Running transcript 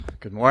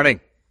Good morning.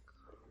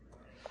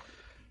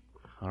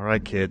 All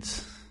right,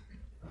 kids.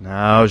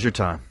 Now's your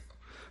time.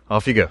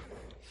 Off you go.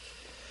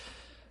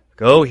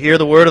 Go hear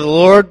the word of the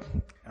Lord.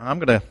 I'm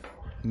going to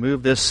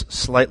move this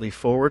slightly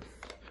forward.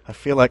 I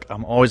feel like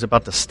I'm always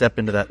about to step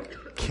into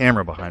that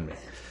camera behind me.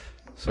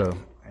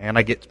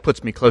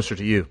 Puts me closer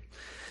to you.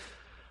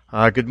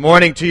 Good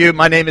morning to you.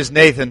 My name is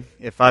Nathan.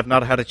 If I've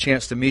not had a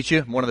chance to meet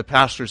you, I'm one of the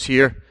pastors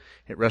here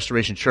at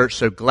Restoration Church.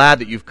 So glad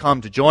that you've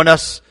come to join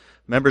us.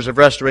 Members of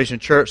Restoration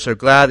Church, so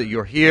glad that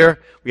you're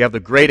here. We have the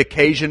great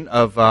occasion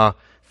of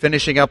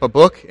finishing up a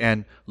book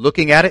and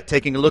looking at it,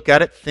 taking a look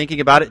at it,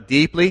 thinking about it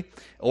deeply,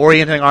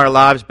 orienting our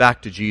lives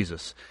back to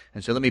Jesus.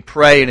 And so let me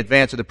pray in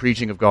advance of the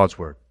preaching of God's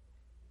Word.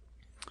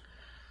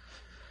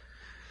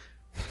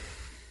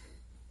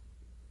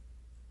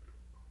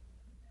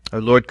 O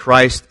Lord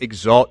Christ,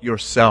 exalt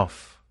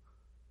yourself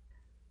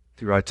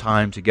through our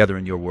time together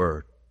in your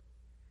Word.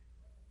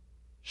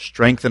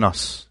 Strengthen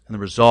us in the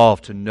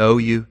resolve to know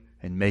you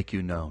and make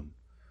you known.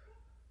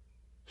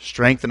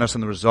 Strengthen us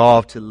in the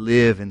resolve to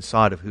live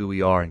inside of who we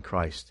are in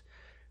Christ.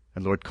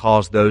 And Lord,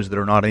 cause those that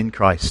are not in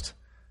Christ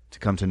to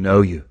come to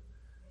know you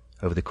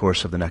over the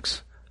course of the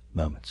next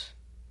moments.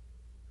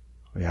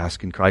 We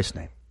ask in Christ's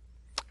name.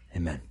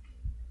 Amen.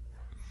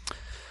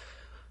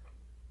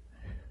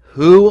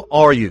 Who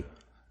are you?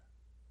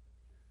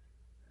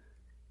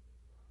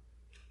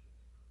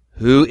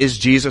 Who is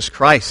Jesus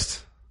Christ?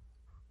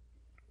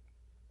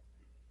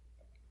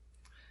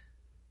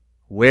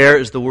 Where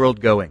is the world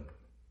going?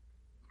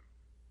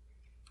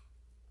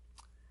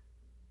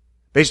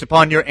 Based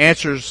upon your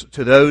answers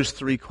to those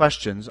three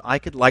questions, I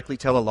could likely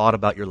tell a lot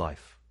about your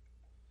life.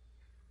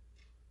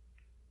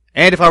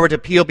 And if I were to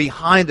peel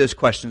behind those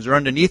questions or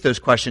underneath those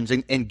questions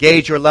and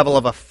gauge your level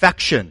of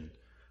affection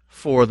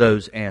for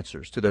those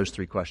answers to those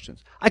three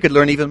questions, I could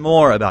learn even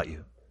more about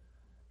you.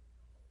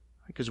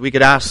 Because we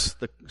could ask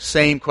the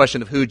same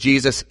question of who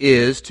Jesus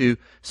is to,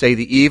 say,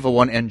 the evil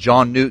one and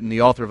John Newton,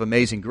 the author of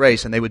Amazing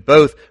Grace, and they would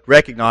both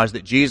recognize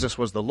that Jesus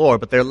was the Lord,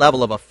 but their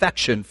level of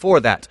affection for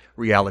that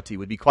reality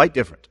would be quite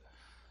different.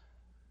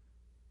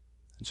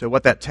 And so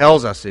what that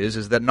tells us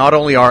is that not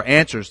only are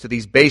answers to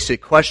these basic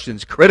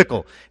questions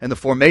critical in the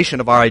formation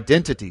of our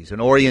identities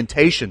and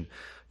orientation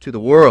to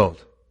the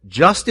world,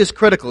 just as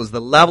critical is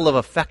the level of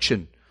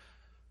affection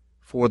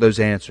for those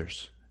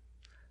answers.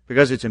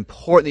 Because it's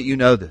important that you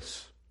know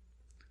this.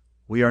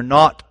 We are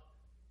not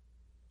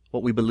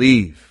what we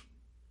believe.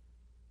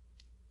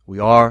 We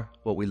are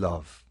what we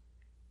love.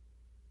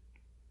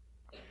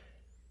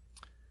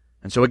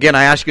 And so again,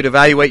 I ask you to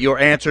evaluate your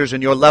answers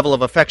and your level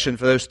of affection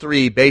for those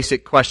three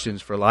basic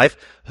questions for life.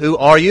 Who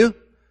are you?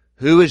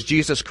 Who is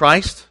Jesus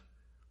Christ?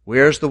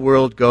 Where's the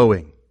world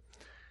going?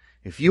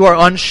 If you are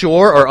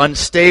unsure or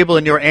unstable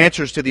in your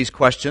answers to these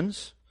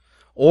questions,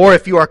 or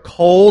if you are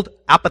cold,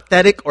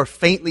 apathetic, or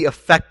faintly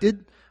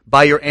affected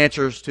by your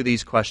answers to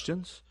these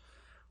questions,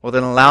 well,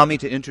 then allow me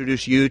to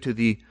introduce you to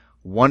the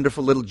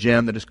wonderful little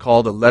gem that is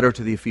called a letter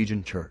to the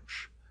Ephesian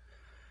church.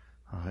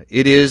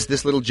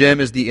 This little gem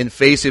is the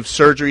invasive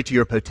surgery to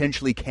your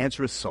potentially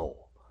cancerous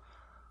soul.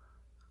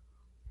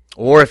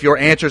 Or if your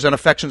answers and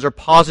affections are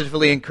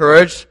positively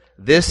encouraged,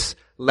 this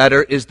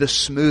letter is the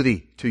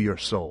smoothie to your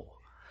soul.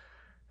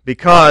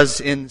 Because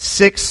in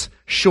 6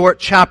 short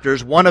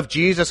chapters, one of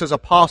Jesus'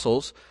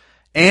 apostles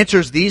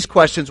answers these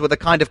questions with a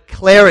kind of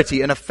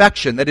clarity and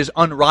affection that is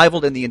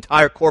unrivaled in the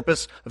entire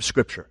corpus of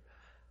Scripture.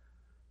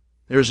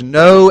 There's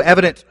no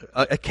evident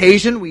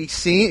occasion we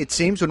see, it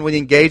seems, when we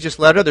engage this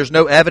letter, there's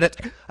no evident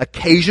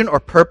occasion or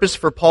purpose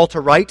for Paul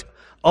to write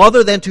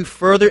other than to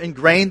further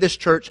ingrain this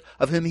church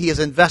of whom he has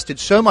invested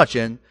so much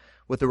in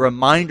with a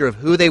reminder of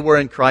who they were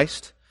in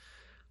Christ,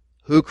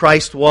 who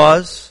Christ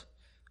was,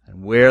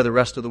 and where the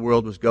rest of the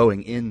world was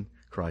going in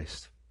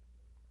Christ.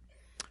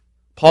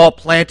 Paul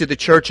planted the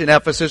church in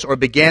Ephesus, or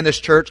began this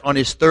church on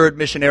his third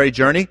missionary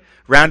journey,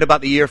 round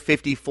about the year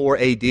 54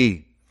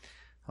 A.D.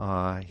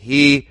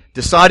 He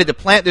decided to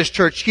plant this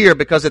church here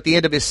because at the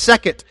end of his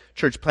second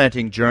church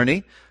planting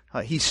journey,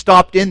 he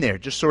stopped in there,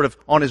 just sort of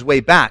on his way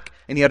back,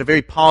 and he had a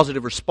very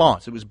positive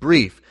response. It was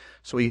brief.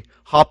 So he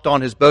hopped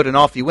on his boat and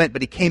off he went,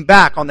 but he came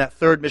back on that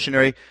third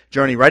missionary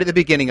journey right at the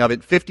beginning of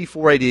it,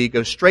 54 A.D.,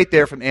 goes straight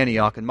there from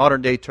Antioch in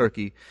modern-day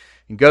Turkey,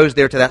 and goes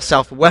there to that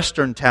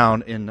southwestern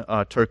town in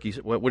Turkey,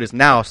 what is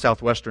now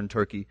southwestern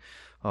Turkey,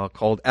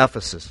 called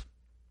Ephesus.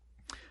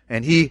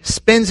 And he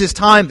spends his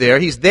time there.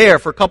 He's there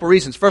for a couple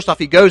reasons. First off,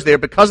 he goes there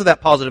because of that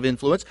positive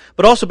influence,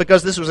 but also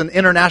because this was an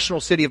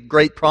international city of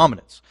great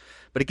prominence.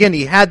 But again,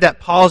 he had that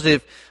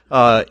positive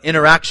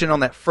interaction on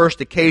that first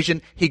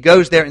occasion. He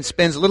goes there and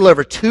spends a little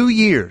over 2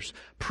 years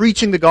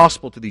preaching the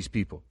gospel to these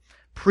people.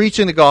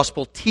 Preaching the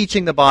gospel,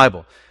 teaching the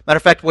Bible. Matter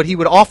of fact, what he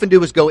would often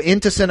do is go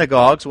into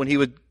synagogues when he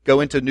would go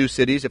into new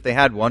cities, if they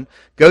had one.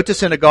 Go to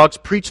synagogues,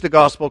 preach the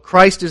gospel.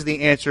 Christ is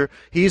the answer.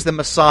 He's the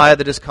Messiah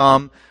that has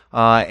come.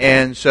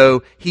 And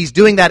so he's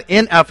doing that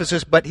in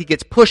Ephesus, but he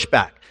gets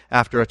pushback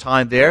after a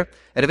time there.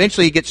 And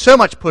eventually he gets so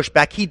much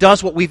pushback, he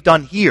does what we've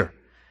done here.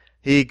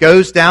 He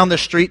goes down the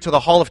street to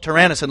the Hall of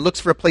Tyrannus and looks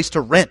for a place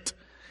to rent.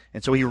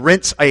 And so he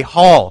rents a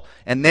hall,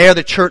 and there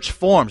the church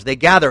forms. They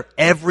gather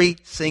every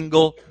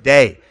single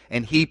day.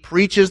 And he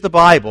preaches the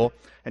Bible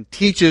and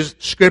teaches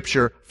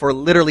Scripture for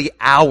literally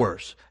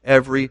hours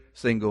every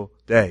single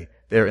day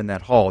there in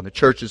that hall. And the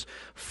church is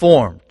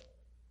formed.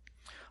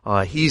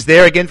 He's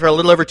there again for a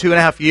little over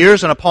 2.5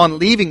 years, and upon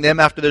leaving them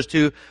after those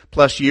 2+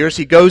 years,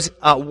 he goes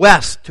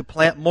west to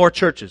plant more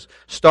churches,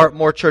 start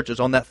more churches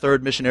on that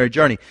third missionary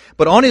journey.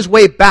 But on his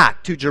way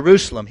back to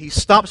Jerusalem, he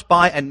stops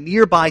by a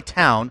nearby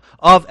town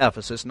of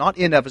Ephesus, not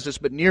in Ephesus,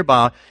 but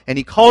nearby, and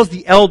he calls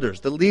the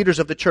elders, the leaders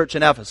of the church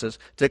in Ephesus,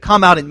 to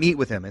come out and meet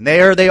with him. And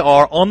there they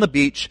are on the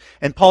beach,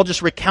 and Paul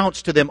just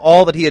recounts to them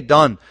all that he had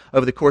done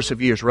over the course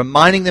of years,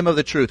 reminding them of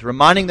the truth,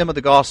 reminding them of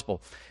the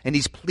gospel, and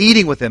he's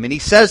pleading with them, and he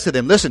says to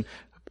them, listen,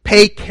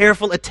 pay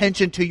careful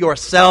attention to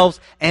yourselves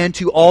and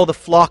to all the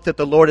flock that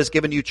the Lord has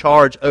given you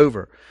charge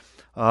over.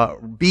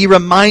 Be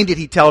reminded,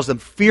 he tells them,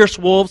 fierce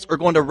wolves are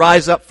going to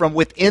rise up from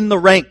within the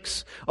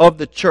ranks of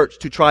the church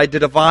to try to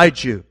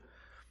divide you.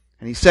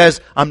 And he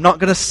says, I'm not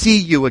going to see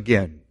you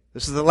again.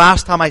 This is the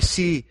last time I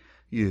see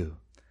you.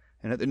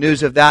 And at the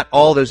news of that,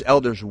 all those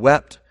elders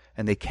wept,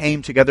 and they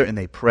came together and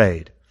they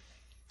prayed.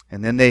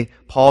 And then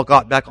Paul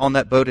got back on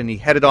that boat and he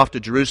headed off to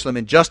Jerusalem.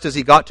 And just as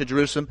he got to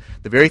Jerusalem,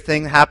 the very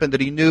thing happened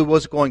that he knew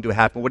was going to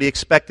happen, what he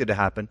expected to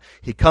happen.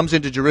 He comes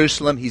into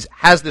Jerusalem. He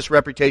has this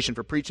reputation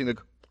for preaching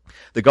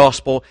the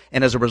gospel.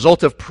 And as a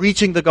result of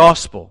preaching the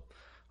gospel,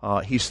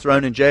 he's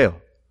thrown in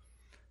jail.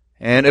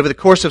 And over the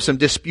course of some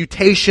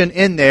disputation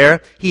in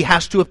there, he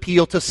has to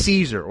appeal to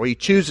Caesar, or he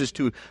chooses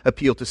to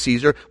appeal to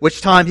Caesar,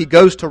 which time he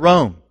goes to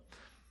Rome.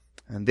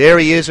 And there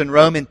he is in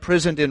Rome,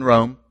 imprisoned in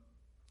Rome.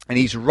 And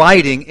he's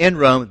writing in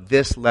Rome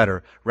this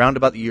letter, round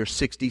about the year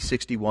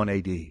 60-61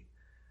 AD.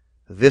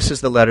 This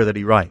is the letter that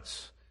he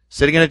writes.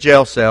 Sitting in a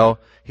jail cell,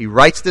 he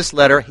writes this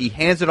letter. He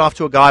hands it off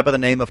to a guy by the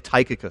name of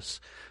Tychicus,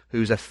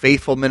 who's a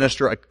faithful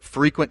minister, a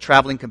frequent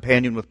traveling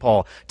companion with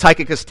Paul.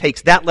 Tychicus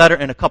takes that letter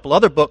and a couple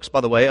other books,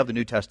 by the way, of the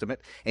New Testament,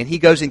 and he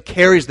goes and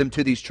carries them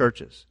to these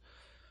churches.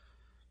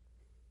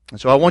 And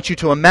so I want you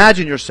to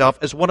imagine yourself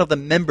as one of the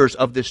members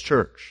of this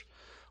church,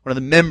 one of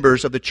the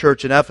members of the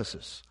church in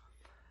Ephesus.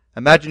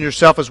 Imagine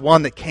yourself as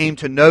one that came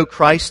to know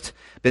Christ,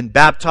 been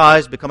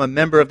baptized, become a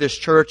member of this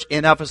church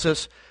in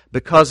Ephesus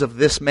because of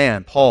this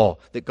man, Paul,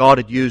 that God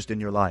had used in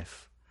your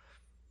life.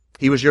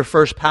 He was your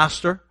first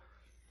pastor.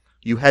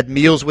 You had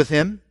meals with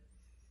him.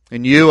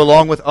 And you,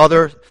 along with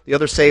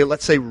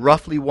let's say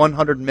roughly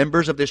 100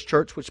 members of this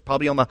church, which is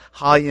probably on the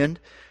high end,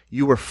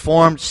 you were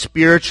formed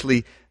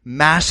spiritually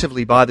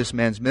massively by this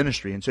man's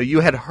ministry. And so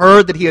you had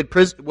heard that he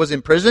was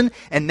in prison,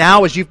 and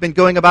now as you've been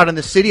going about in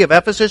the city of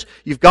Ephesus,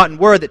 you've gotten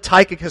word that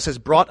Tychicus has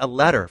brought a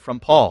letter from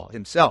Paul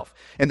himself.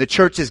 And the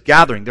church is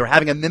gathering. They're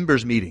having a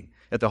members meeting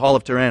at the Hall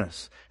of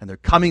Tyrannus. And they're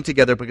coming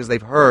together because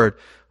they've heard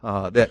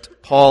that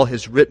Paul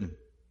has written.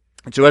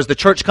 And so as the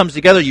church comes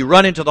together, you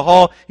run into the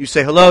hall, you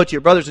say hello to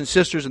your brothers and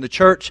sisters in the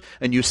church,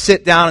 and you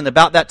sit down, and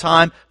about that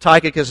time,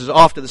 Tychicus is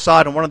off to the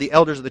side, and one of the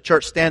elders of the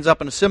church stands up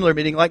in a similar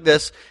meeting like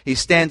this. He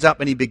stands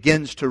up and he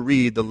begins to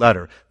read the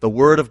letter, the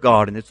Word of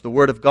God, and it's the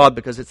Word of God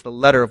because it's the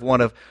letter of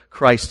one of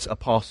Christ's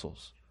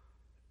apostles.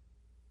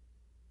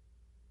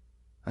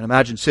 And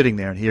imagine sitting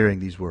there and hearing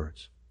these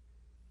words.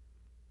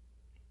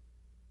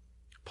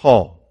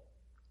 Paul,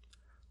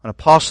 an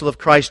apostle of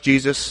Christ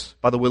Jesus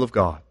by the will of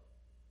God,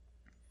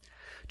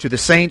 to the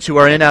saints who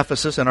are in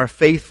Ephesus and are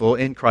faithful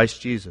in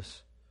Christ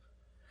Jesus.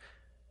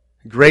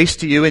 Grace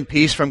to you and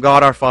peace from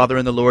God our Father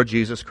and the Lord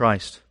Jesus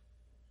Christ.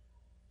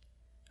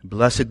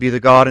 Blessed be the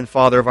God and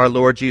Father of our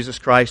Lord Jesus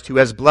Christ, who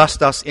has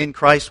blessed us in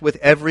Christ with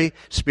every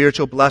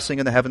spiritual blessing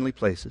in the heavenly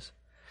places,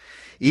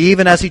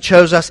 even as He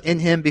chose us in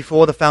Him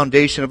before the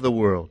foundation of the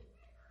world,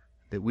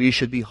 that we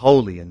should be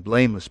holy and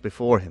blameless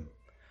before Him.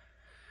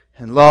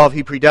 In love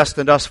He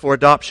predestined us for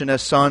adoption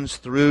as sons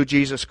through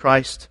Jesus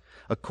Christ,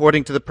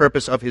 according to the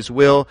purpose of His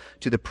will,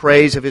 to the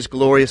praise of His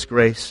glorious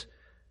grace,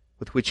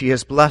 with which He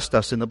has blessed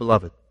us in the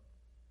Beloved.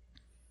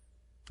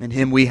 In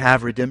Him we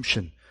have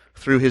redemption,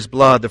 through His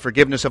blood, the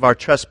forgiveness of our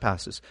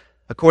trespasses,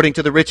 according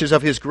to the riches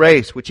of His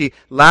grace, which He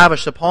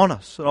lavished upon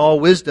us in all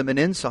wisdom and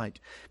insight,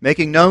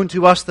 making known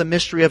to us the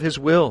mystery of His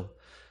will,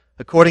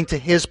 according to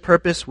His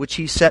purpose, which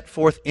He set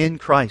forth in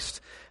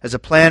Christ, as a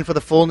plan for the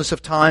fullness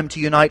of time to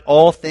unite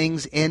all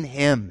things in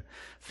Him,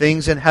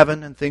 things in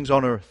heaven and things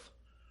on earth.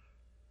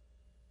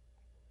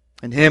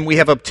 In Him we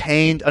have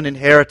obtained an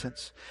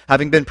inheritance,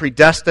 having been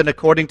predestined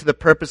according to the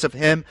purpose of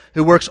Him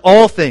who works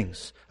all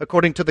things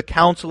according to the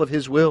counsel of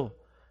His will,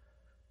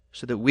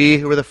 so that we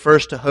who were the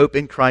first to hope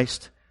in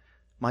Christ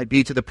might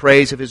be to the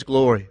praise of His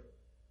glory.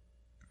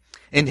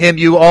 In Him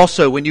you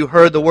also, when you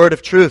heard the word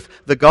of truth,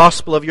 the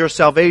gospel of your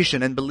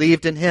salvation, and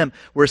believed in Him,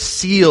 were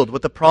sealed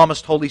with the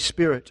promised Holy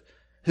Spirit,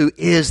 who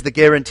is the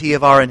guarantee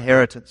of our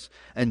inheritance,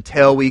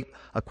 until we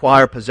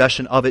acquire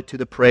possession of it to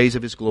the praise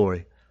of His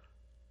glory.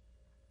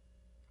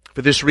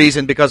 For this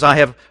reason, because I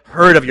have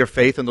heard of your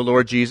faith in the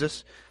Lord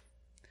Jesus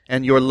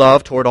and your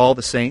love toward all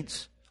the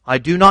saints, I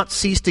do not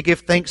cease to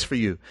give thanks for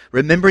you,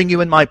 remembering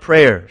you in my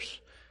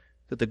prayers,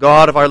 that the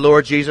God of our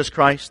Lord Jesus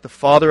Christ, the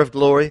Father of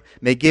glory,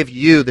 may give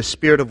you the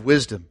spirit of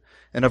wisdom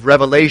and of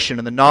revelation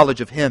and the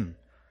knowledge of Him,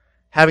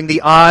 having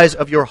the eyes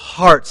of your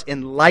hearts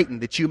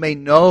enlightened, that you may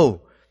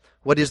know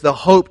what is the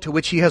hope to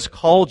which He has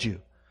called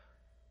you,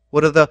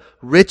 what are the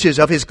riches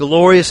of His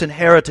glorious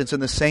inheritance in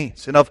the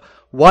saints, and of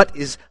what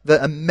is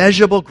the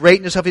immeasurable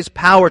greatness of His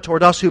power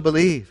toward us who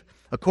believe,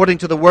 according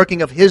to the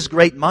working of His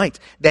great might,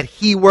 that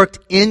He worked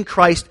in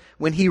Christ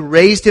when He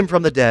raised Him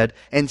from the dead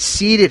and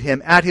seated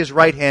Him at His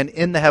right hand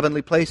in the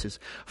heavenly places,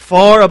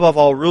 far above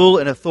all rule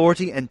and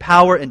authority and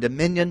power and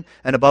dominion,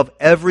 and above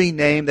every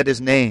name that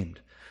is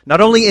named, not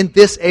only in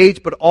this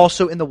age, but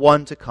also in the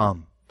one to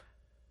come.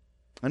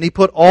 And He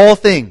put all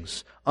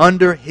things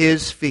under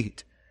His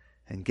feet,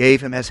 and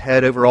gave Him as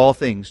head over all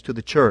things to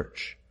the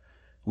church,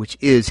 which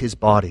is His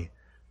body,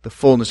 the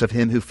fullness of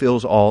Him who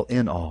fills all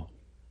in all.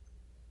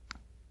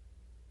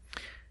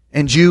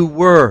 And you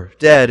were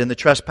dead in the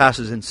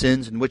trespasses and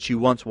sins in which you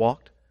once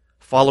walked,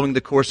 following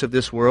the course of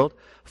this world,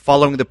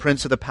 following the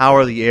prince of the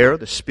power of the air,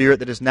 the spirit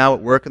that is now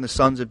at work in the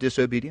sons of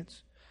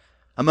disobedience,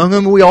 among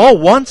whom we all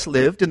once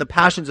lived in the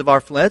passions of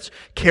our flesh,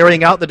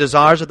 carrying out the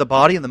desires of the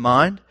body and the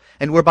mind,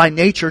 and were by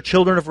nature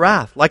children of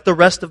wrath, like the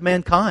rest of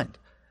mankind.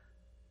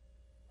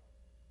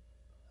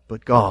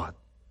 But God,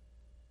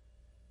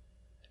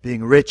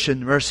 being rich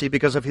in mercy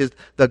because of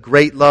the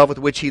great love with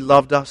which He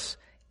loved us,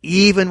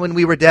 even when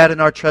we were dead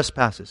in our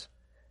trespasses,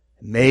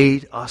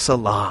 made us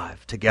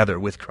alive together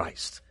with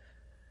Christ.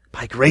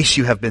 By grace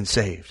you have been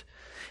saved,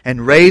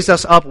 and raised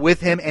us up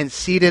with Him and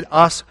seated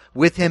us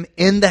with Him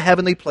in the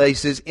heavenly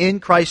places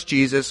in Christ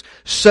Jesus,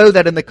 so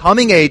that in the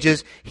coming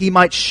ages He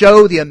might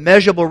show the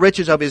immeasurable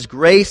riches of His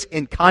grace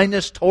in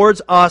kindness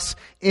towards us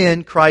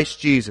in Christ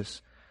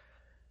Jesus.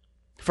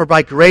 For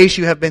by grace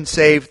you have been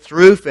saved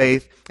through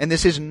faith, and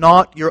this is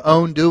not your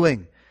own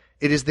doing.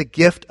 It is the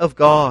gift of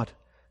God,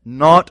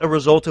 not a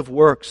result of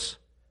works,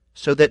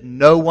 so that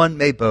no one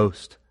may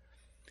boast.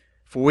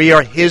 For we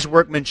are His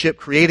workmanship,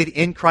 created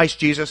in Christ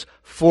Jesus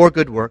for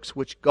good works,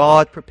 which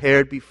God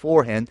prepared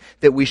beforehand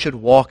that we should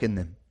walk in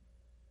them.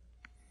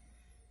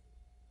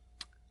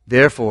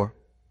 Therefore,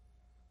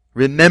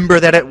 remember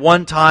that at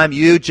one time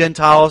you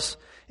Gentiles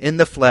in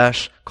the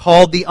flesh,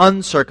 called the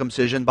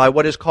uncircumcision by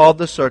what is called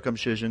the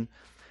circumcision,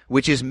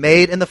 which is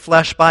made in the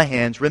flesh by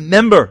hands,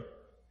 remember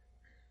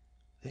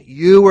that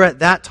you were at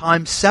that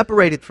time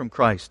separated from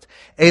Christ,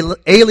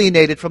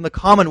 alienated from the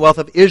commonwealth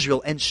of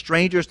Israel, and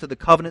strangers to the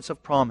covenants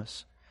of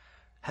promise,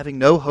 having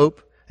no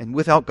hope and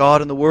without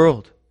God in the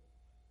world.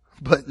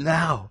 But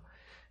now,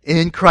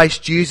 in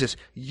Christ Jesus,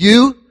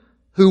 you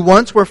who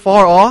once were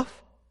far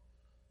off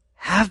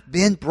have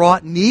been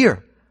brought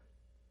near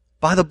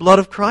by the blood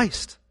of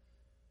Christ.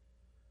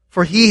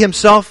 For He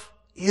Himself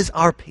is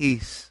our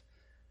peace,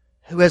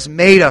 who has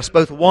made us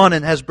both one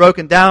and has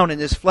broken down in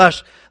His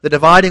flesh the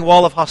dividing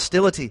wall of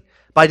hostility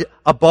by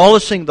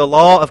abolishing the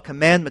law of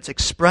commandments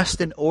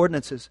expressed in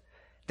ordinances,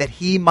 that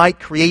He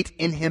might create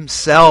in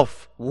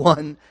Himself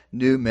one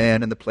new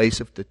man in the place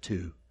of the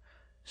two,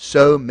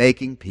 so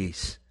making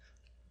peace,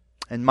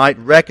 and might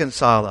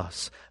reconcile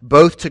us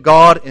both to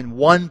God in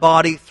one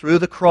body through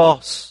the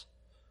cross,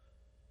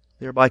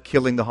 thereby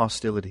killing the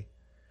hostility.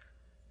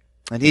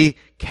 And He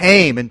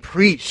came and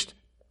preached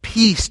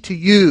peace to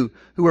you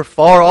who were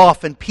far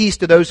off, and peace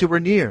to those who were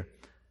near.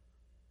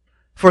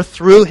 For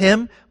through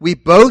Him we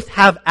both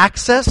have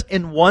access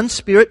in one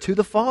Spirit to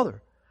the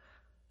Father.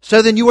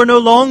 So then you are no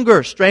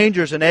longer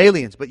strangers and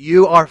aliens, but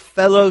you are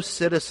fellow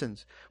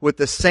citizens with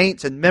the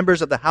saints and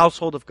members of the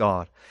household of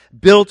God,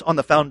 built on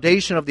the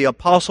foundation of the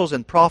apostles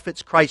and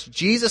prophets, Christ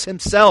Jesus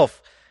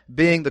Himself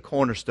being the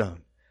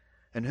cornerstone,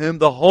 in whom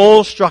the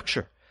whole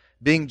structure,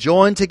 being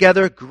joined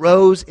together,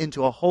 grows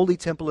into a holy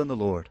temple in the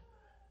Lord.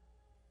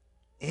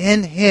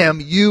 In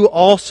Him you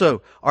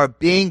also are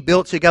being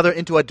built together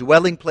into a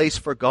dwelling place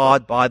for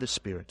God by the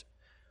Spirit.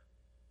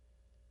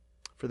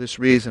 For this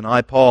reason,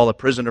 I, Paul, a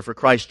prisoner for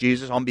Christ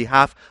Jesus, on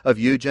behalf of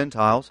you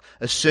Gentiles,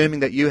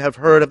 assuming that you have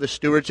heard of the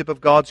stewardship of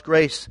God's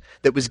grace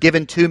that was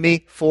given to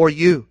me for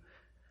you,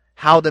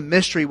 how the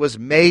mystery was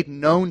made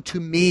known to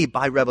me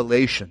by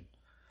revelation.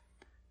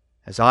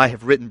 As I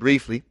have written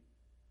briefly,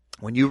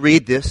 when you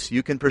read this,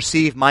 you can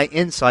perceive my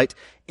insight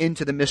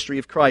into the mystery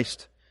of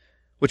Christ,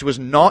 which was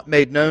not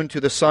made known to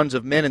the sons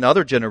of men in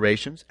other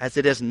generations, as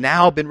it has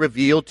now been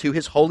revealed to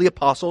His holy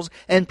apostles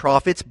and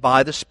prophets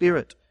by the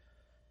Spirit.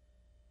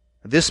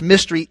 This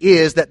mystery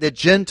is that the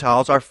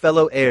Gentiles are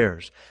fellow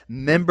heirs,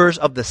 members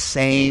of the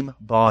same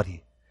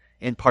body,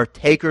 and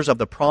partakers of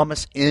the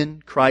promise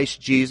in Christ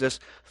Jesus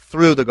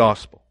through the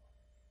gospel.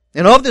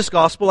 And of this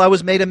gospel I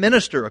was made a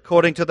minister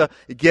according to the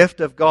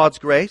gift of God's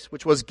grace,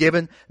 which was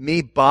given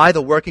me by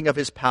the working of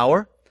His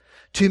power.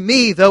 To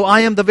me, though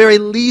I am the very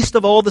least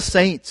of all the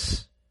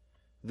saints,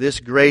 this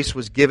grace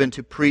was given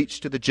to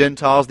preach to the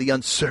Gentiles the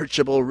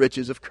unsearchable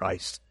riches of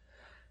Christ,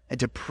 and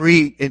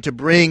to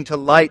bring to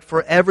light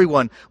for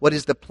everyone what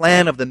is the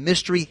plan of the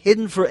mystery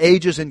hidden for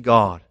ages in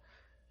God,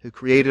 who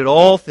created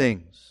all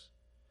things,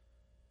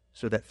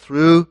 so that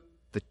through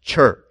the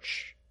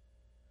church,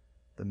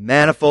 the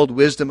manifold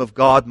wisdom of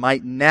God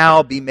might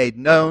now be made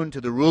known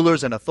to the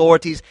rulers and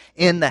authorities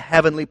in the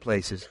heavenly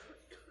places.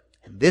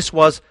 And this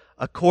was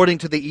according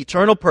to the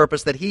eternal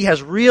purpose that He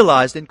has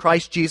realized in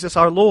Christ Jesus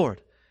our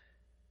Lord,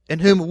 in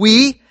whom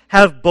we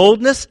have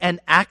boldness and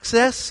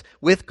access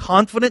with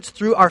confidence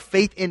through our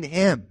faith in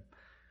Him.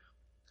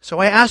 So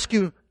I ask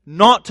you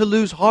not to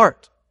lose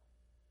heart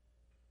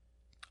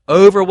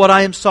over what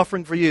I am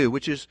suffering for you,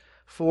 which is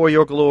for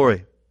your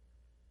glory.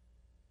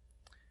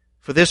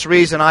 For this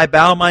reason I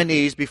bow my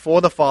knees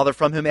before the Father,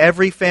 from whom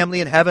every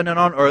family in heaven and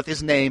on earth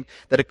is named,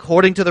 that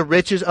according to the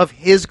riches of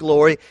His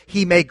glory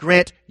He may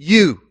grant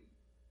you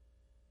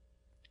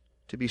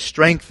to be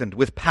strengthened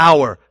with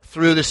power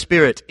through the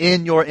Spirit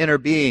in your inner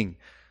being,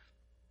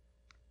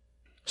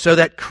 so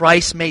that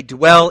Christ may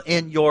dwell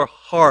in your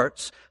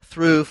hearts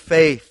through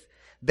faith,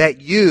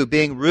 that you,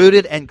 being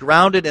rooted and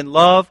grounded in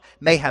love,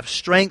 may have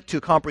strength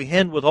to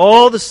comprehend with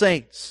all the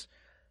saints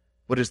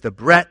what is the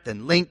breadth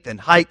and length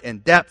and height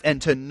and depth,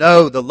 and to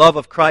know the love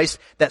of Christ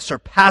that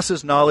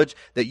surpasses knowledge,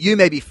 that you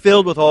may be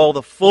filled with all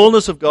the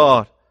fullness of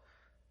God.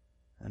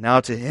 And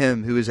now to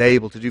Him who is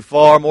able to do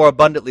far more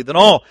abundantly than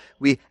all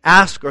we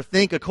ask or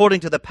think,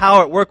 according to the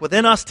power at work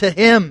within us, to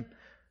Him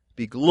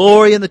be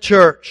glory in the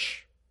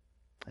church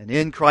and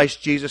in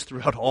Christ Jesus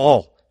throughout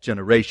all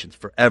generations,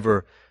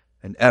 forever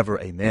and ever.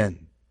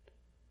 Amen.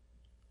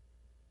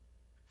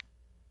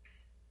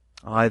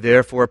 I,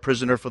 therefore, a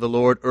prisoner for the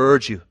Lord,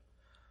 urge you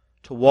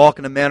to walk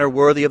in a manner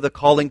worthy of the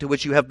calling to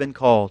which you have been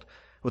called,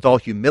 with all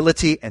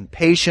humility and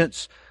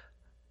patience,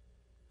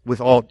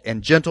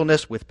 and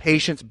gentleness, with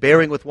patience,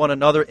 bearing with one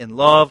another in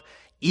love,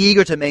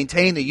 eager to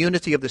maintain the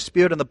unity of the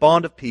Spirit and the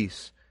bond of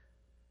peace.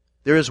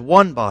 There is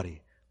one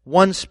body,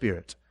 one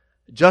Spirit,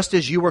 just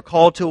as you were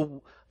called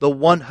to the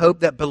one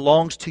hope that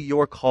belongs to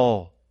your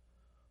call.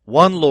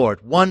 One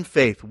Lord, one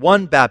faith,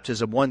 one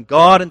baptism, one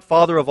God and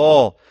Father of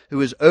all,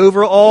 who is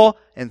over all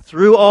and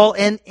through all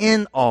and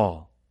in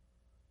all.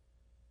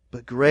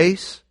 But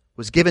grace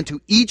was given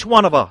to each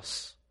one of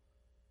us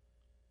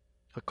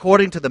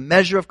according to the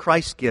measure of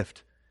Christ's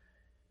gift.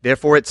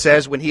 Therefore it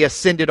says, when He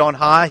ascended on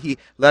high, He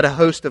led a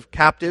host of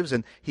captives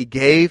and He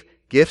gave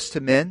gifts to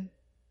men.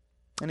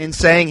 And in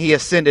saying He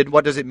ascended,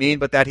 what does it mean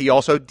but that He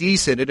also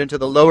descended into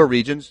the lower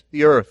regions,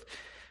 the earth?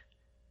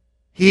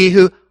 He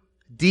who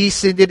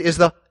descended is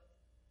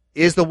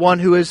the one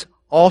who is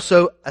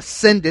also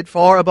ascended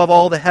far above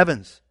all the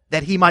heavens,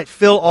 that He might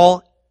fill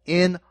all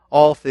in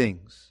all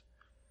things.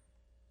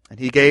 And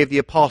He gave the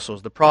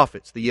apostles, the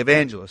prophets, the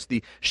evangelists,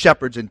 the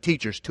shepherds and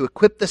teachers to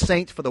equip the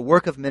saints for the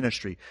work of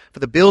ministry, for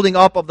the building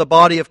up of the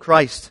body of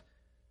Christ,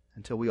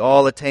 until we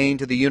all attain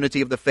to the unity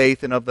of the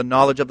faith and of the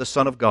knowledge of the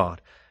Son of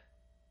God,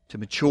 to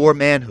mature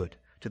manhood,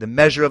 to the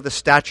measure of the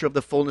stature of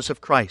the fullness of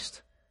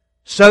Christ.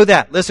 So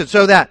that, listen,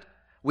 so that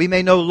we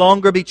may no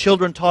longer be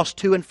children tossed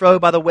to and fro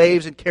by the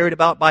waves and carried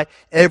about by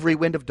every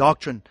wind of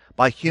doctrine,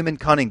 by human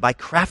cunning, by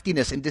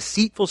craftiness and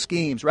deceitful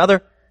schemes.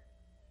 Rather,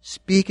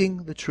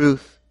 speaking the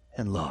truth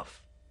in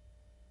love,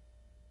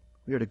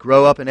 we are to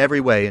grow up in every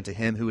way into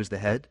Him who is the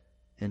head,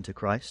 into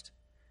Christ,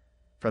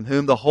 from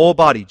whom the whole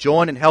body,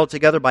 joined and held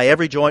together by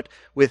every joint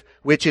with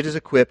which it is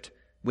equipped,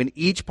 when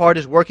each part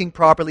is working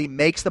properly,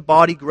 makes the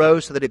body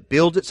grow so that it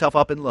builds itself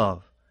up in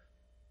love.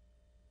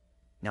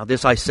 Now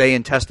this I say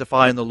and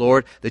testify in the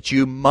Lord, that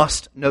you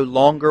must no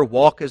longer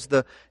walk as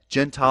the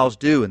Gentiles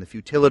do in the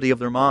futility of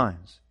their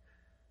minds.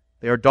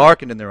 They are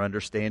darkened in their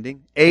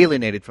understanding,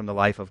 alienated from the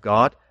life of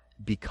God,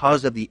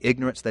 because of the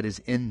ignorance that is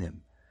in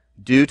them,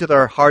 due to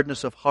their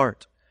hardness of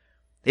heart.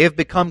 They have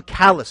become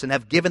callous and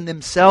have given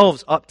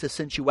themselves up to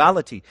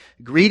sensuality,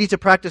 greedy to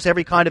practice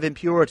every kind of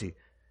impurity.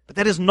 But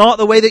that is not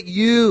the way that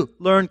you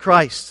learn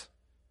Christ,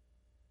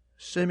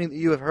 assuming that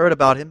you have heard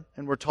about Him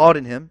and were taught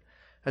in Him,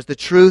 as the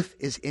truth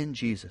is in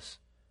Jesus,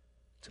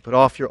 to put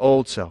off your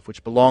old self,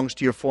 which belongs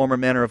to your former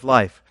manner of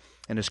life,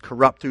 and is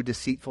corrupt through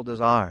deceitful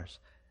desires,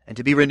 and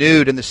to be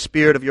renewed in the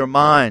spirit of your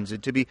minds,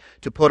 and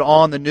to put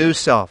on the new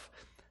self,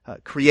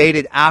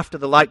 created after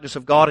the likeness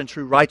of God in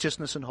true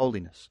righteousness and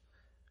holiness.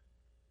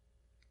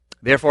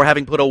 Therefore,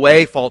 having put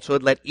away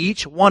falsehood, let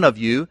each one of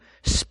you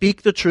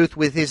speak the truth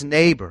with his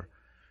neighbor,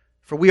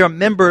 for we are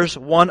members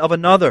one of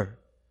another.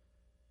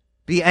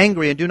 Be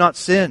angry and do not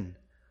sin.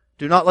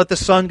 Do not let the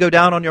sun go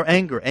down on your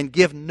anger, and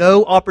give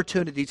no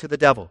opportunity to the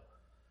devil.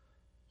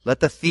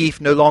 Let the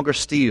thief no longer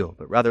steal,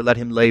 but rather let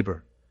him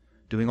labor,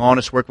 doing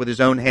honest work with his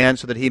own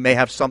hands, so that he may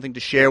have something to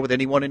share with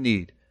anyone in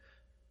need.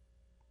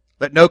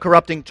 Let no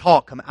corrupting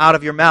talk come out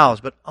of your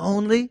mouths, but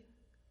only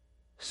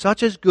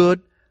such as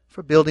good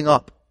for building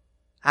up,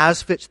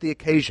 as fits the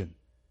occasion,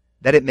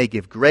 that it may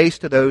give grace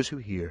to those who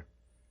hear.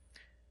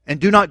 And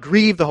do not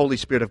grieve the Holy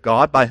Spirit of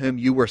God, by whom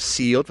you were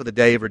sealed for the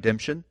day of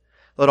redemption.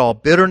 Let all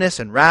bitterness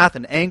and wrath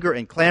and anger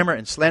and clamor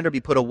and slander be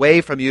put away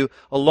from you,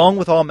 along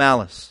with all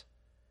malice.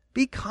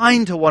 Be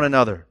kind to one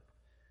another,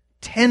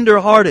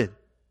 tender-hearted,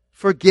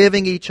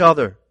 forgiving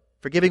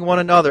one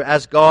another,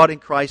 as God in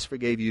Christ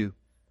forgave you.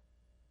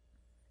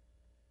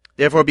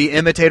 Therefore be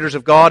imitators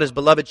of God as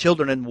beloved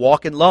children, and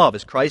walk in love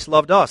as Christ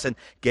loved us and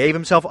gave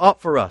Himself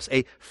up for us,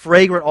 a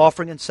fragrant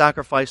offering and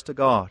sacrifice to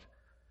God.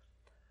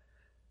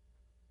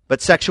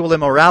 But sexual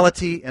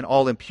immorality and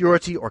all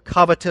impurity or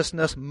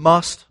covetousness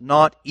must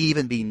not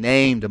even be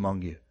named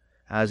among you,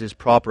 as is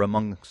proper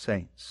among the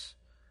saints.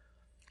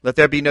 Let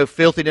there be no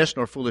filthiness,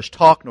 nor foolish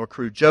talk, nor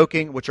crude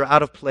joking, which are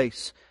out of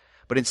place.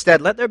 But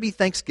instead, let there be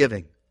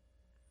thanksgiving.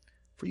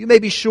 For you may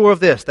be sure of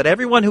this, that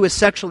everyone who is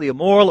sexually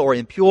immoral or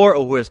impure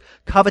or who is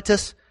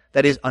covetous,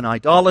 that is, an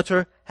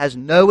idolater, has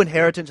no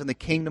inheritance in the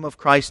kingdom of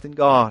Christ and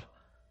God.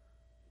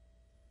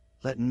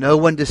 Let no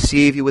one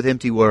deceive you with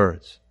empty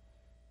words.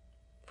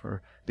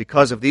 For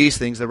because of these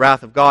things, the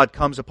wrath of God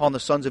comes upon the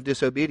sons of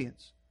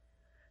disobedience.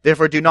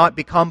 Therefore do not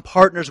become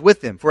partners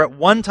with them. For at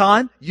one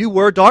time you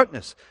were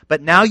darkness,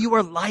 but now you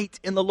are light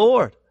in the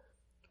Lord.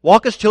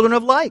 Walk as children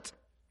of light.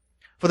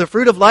 For the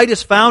fruit of light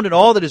is found in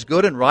all that is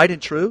good and right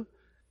and true.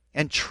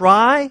 And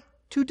try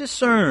to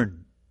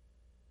discern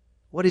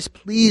what is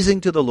pleasing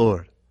to the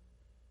Lord.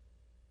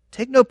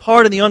 Take no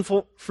part in the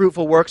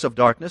unfruitful works of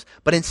darkness,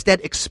 but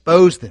instead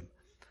expose them.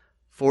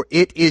 For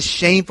it is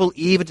shameful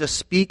even to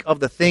speak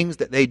of the things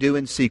that they do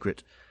in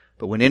secret.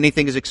 But when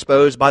anything is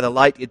exposed by the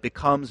light, it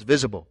becomes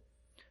visible.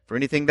 For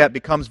anything that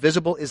becomes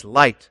visible is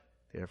light.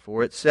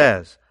 Therefore it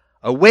says,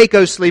 Awake,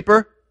 O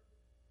sleeper,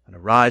 and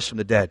arise from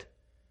the dead,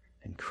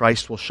 and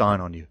Christ will shine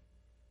on you.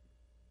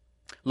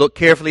 Look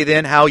carefully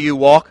then how you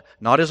walk,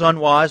 not as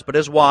unwise, but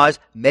as wise,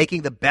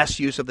 making the best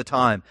use of the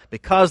time,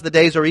 because the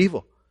days are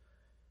evil.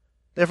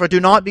 Therefore do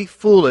not be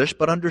foolish,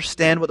 but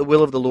understand what the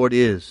will of the Lord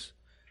is.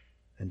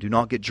 And do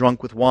not get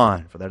drunk with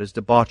wine, for that is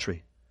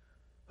debauchery,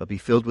 but be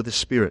filled with the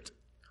Spirit,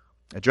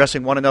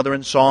 addressing one another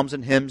in psalms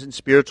and hymns and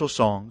spiritual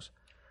songs,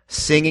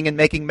 singing and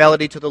making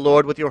melody to the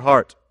Lord with your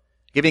heart,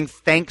 giving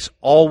thanks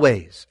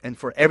always and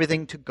for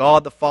everything to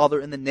God the Father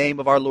in the name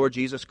of our Lord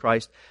Jesus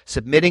Christ,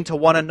 submitting to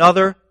one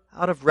another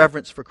out of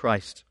reverence for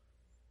Christ.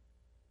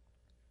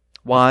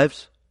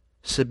 Wives,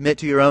 submit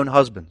to your own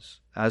husbands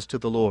as to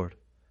the Lord.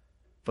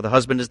 For the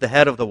husband is the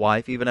head of the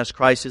wife, even as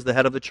Christ is the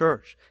head of the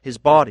church, his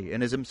body,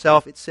 and is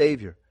himself its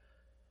Savior.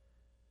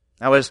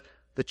 Now as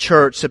the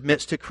church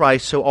submits to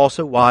Christ, so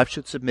also wives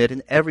should submit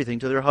in everything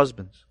to their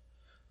husbands.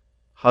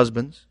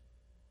 Husbands,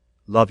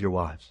 love your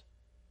wives,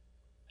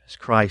 as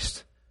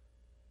Christ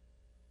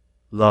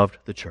loved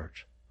the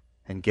church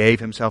and gave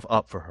himself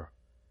up for her,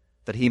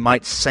 that he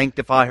might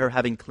sanctify her,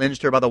 having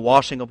cleansed her by the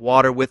washing of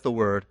water with the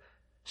word,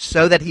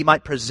 so that he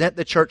might present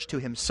the church to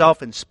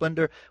himself in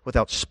splendor,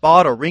 without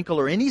spot or wrinkle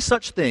or any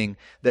such thing,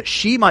 that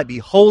she might be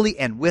holy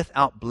and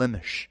without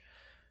blemish.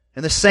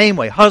 In the same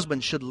way,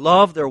 husbands should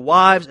love their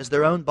wives as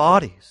their own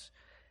bodies.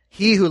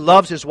 He who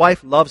loves his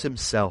wife loves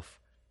himself.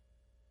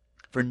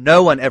 For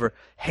no one ever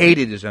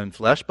hated his own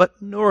flesh,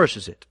 but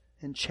nourishes it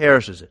and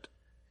cherishes it,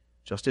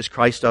 just as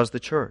Christ does the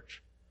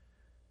church,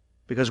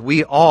 because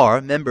we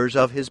are members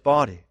of his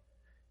body.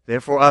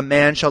 Therefore a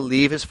man shall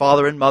leave his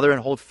father and mother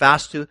and hold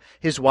fast to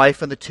his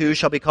wife, and the two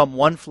shall become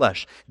one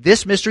flesh.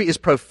 This mystery is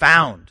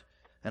profound,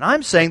 and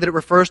I'm saying that it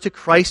refers to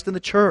Christ and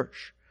the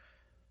church.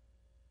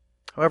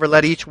 However,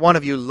 let each one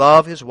of you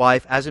love his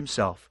wife as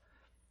himself,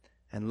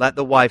 and let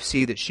the wife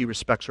see that she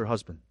respects her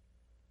husband.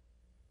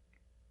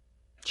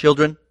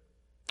 Children,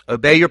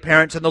 obey your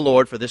parents in the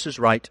Lord, for this is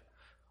right.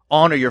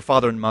 Honor your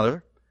father and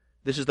mother.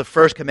 This is the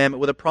first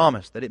commandment with a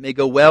promise, that it may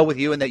go well with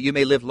you and that you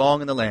may live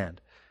long in the land.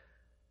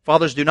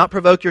 Fathers, do not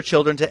provoke your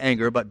children to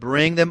anger, but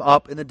bring them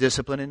up in the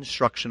discipline and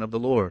instruction of the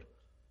Lord.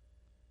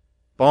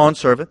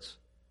 Bondservants,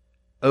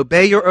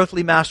 obey your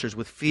earthly masters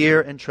with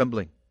fear and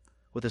trembling,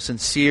 with a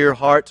sincere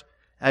heart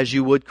as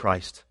you would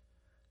Christ,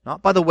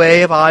 not by the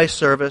way of eye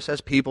service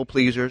as people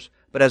pleasers,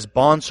 but as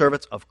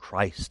bondservants of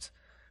Christ,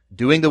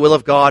 doing the will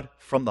of God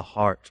from the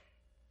heart,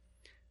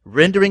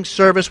 rendering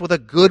service with a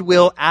good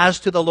will as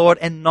to the Lord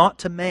and not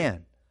to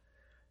man,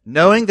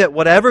 knowing that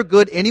whatever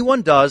good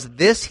anyone does,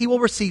 this he will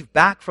receive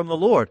back from the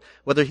Lord,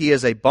 whether he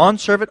is a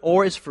bondservant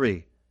or is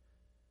free.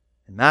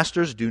 And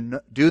masters, do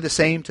the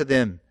same to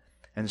them,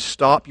 and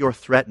stop your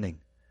threatening,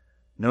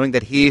 knowing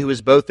that he who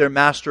is both their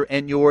master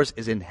and yours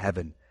is in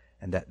heaven,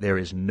 and that there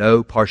is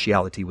no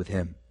partiality with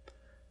him.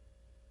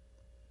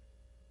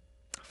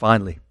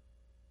 Finally,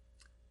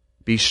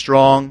 be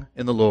strong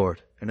in the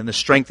Lord and in the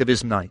strength of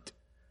his might.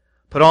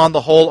 Put on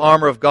the whole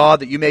armor of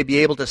God, that you may be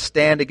able to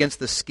stand against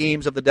the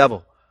schemes of the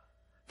devil.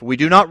 For we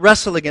do not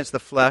wrestle against the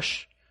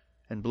flesh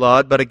and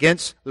blood, but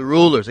against the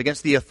rulers,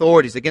 against the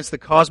authorities, against the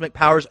cosmic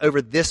powers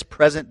over this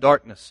present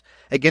darkness,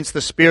 against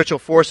the spiritual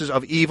forces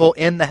of evil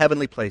in the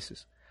heavenly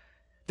places.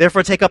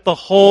 Therefore take up the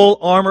whole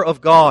armor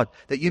of God,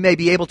 that you may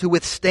be able to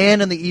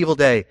withstand in the evil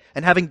day,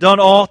 and having done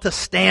all, to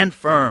stand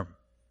firm.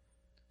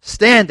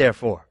 Stand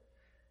therefore,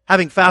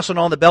 having fastened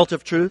on the belt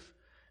of truth,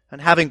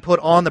 and having put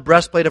on the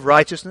breastplate of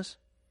righteousness,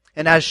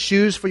 and as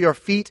shoes for your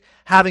feet,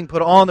 having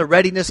put on the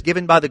readiness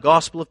given by the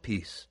gospel of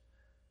peace.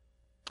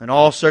 In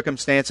all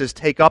circumstances,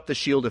 take up the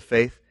shield of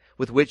faith,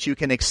 with which you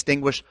can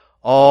extinguish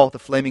all the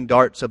flaming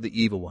darts of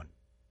the evil one.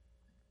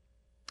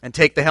 And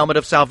take the helmet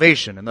of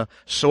salvation and the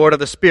sword of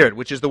the Spirit,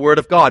 which is the word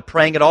of God,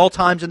 praying at all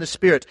times in the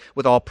Spirit,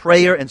 with all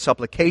prayer and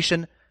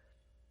supplication.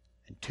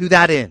 And to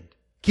that end,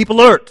 keep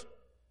alert,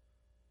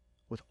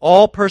 with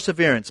all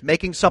perseverance,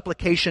 making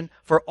supplication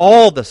for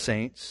all the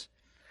saints,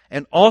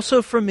 and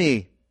also for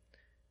me,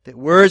 that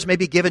words may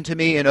be given to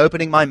me in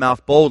opening my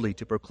mouth boldly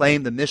to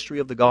proclaim the mystery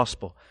of the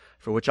gospel,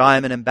 for which I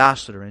am an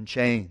ambassador in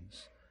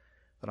chains,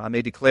 that I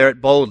may declare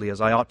it boldly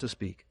as I ought to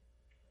speak.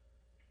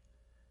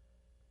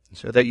 And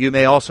so that you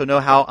may also know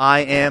how I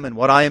am and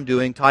what I am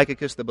doing,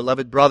 Tychicus, the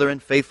beloved brother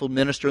and faithful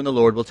minister in the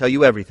Lord, will tell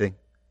you everything.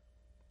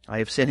 I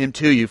have sent him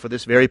to you for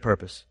this very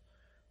purpose,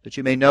 that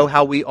you may know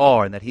how we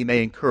are and that he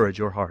may encourage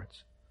your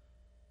hearts.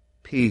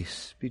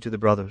 Peace be to the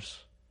brothers,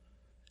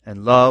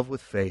 and love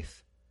with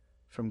faith,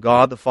 from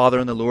God the Father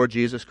and the Lord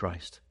Jesus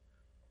Christ.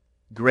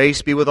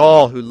 Grace be with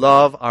all who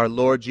love our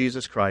Lord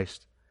Jesus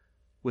Christ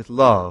with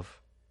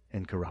love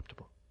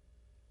incorruptible.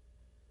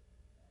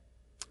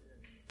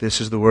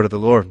 This is the word of the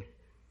Lord,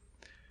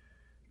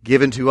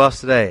 given to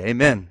us today.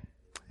 Amen.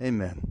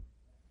 Amen.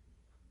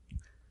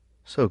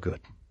 So good.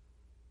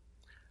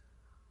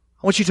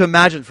 I want you to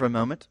imagine for a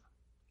moment,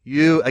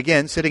 you,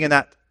 again, sitting in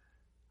that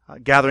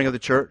gathering of the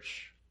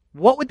church.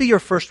 What would be your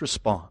first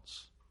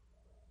response?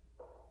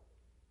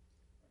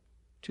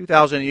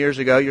 2,000 years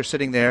ago, you're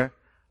sitting there.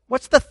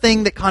 What's the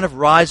thing that kind of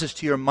rises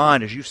to your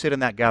mind as you sit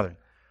in that gathering?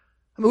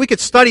 I mean, we could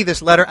study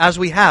this letter as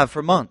we have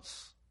for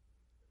months.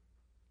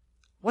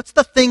 What's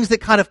the things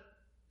that kind of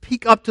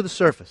peek up to the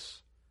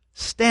surface,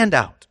 stand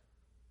out?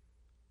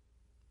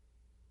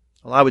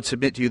 Well, I would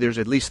submit to you there's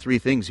at least 3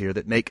 things here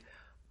that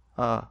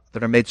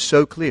are made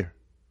so clear.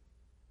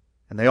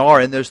 And they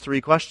are in those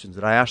 3 questions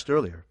that I asked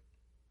earlier.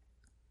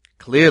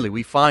 Clearly,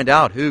 we find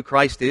out who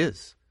Christ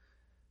is,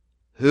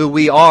 who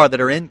we are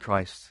that are in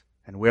Christ,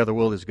 and where the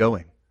world is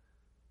going.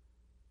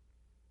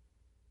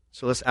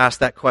 So let's ask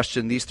that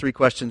question. These 3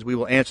 questions, we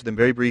will answer them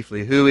very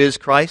briefly. Who is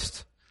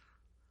Christ?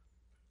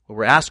 Well,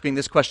 we're asking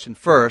this question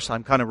first.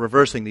 I'm kind of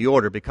reversing the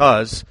order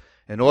because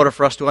in order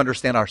for us to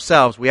understand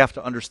ourselves, we have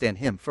to understand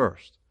Him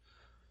first.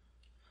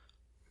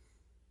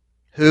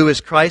 Who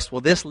is Christ?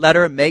 Well, this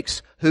letter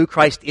makes who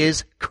Christ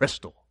is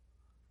crystal.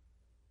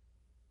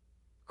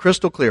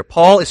 Crystal clear.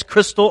 Paul is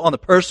crystal on the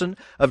person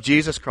of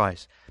Jesus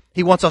Christ.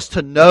 He wants us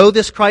to know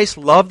this Christ,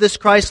 love this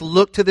Christ,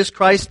 look to this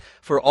Christ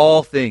for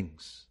all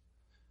things.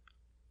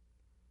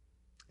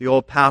 The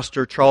old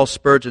pastor Charles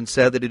Spurgeon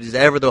said that it is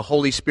ever the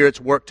Holy Spirit's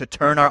work to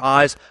turn our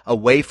eyes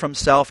away from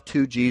self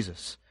to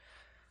Jesus.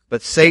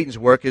 But Satan's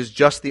work is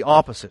just the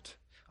opposite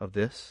of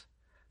this.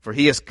 For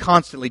he is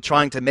constantly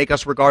trying to make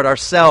us regard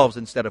ourselves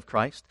instead of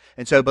Christ.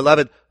 And so,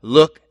 beloved,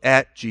 look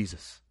at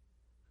Jesus.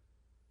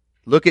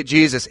 Look at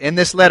Jesus. In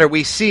this letter,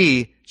 we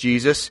see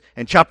Jesus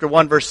in chapter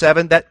 1, verse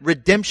 7, that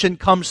redemption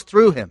comes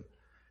through Him.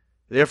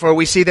 Therefore,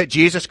 we see that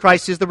Jesus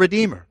Christ is the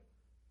Redeemer.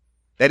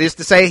 That is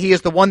to say, He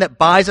is the one that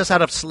buys us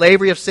out of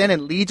slavery of sin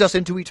and leads us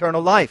into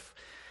eternal life.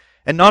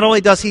 And not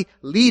only does He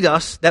lead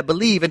us that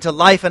believe into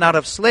life and out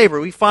of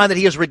slavery, we find that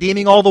He is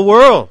redeeming all the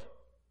world.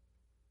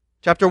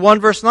 Chapter 1,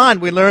 verse 9,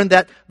 we learn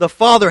that the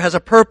Father has a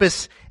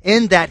purpose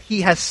in that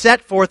He has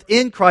set forth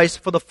in Christ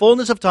for the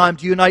fullness of time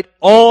to unite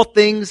all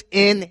things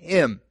in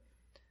Him.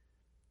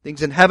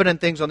 Things in heaven and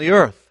things on the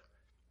earth.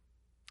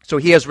 So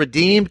He has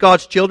redeemed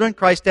God's children,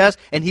 Christ has,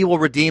 and He will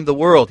redeem the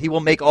world. He will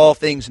make all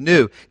things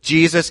new.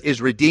 Jesus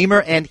is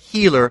Redeemer and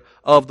Healer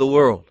of the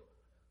world.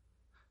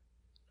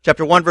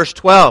 Chapter 1, verse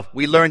 12,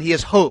 we learn He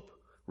is hope.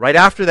 Right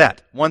after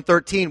that,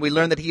 1:13, we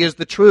learn that He is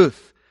the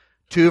truth.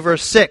 2,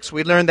 verse 6,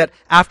 we learn that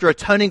after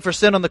atoning for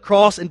sin on the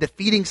cross and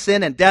defeating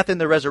sin and death in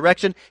the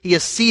resurrection, He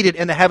is seated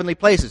in the heavenly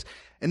places.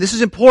 And this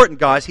is important,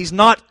 guys. He's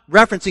not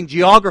referencing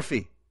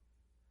geography.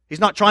 He's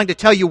not trying to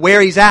tell you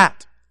where He's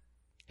at.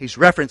 He's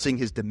referencing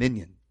His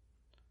dominion.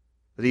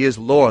 That He is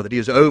Lord, that He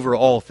is over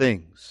all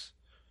things.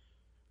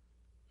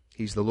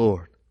 He's the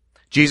Lord.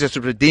 Jesus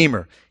is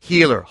Redeemer,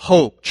 Healer,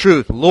 Hope,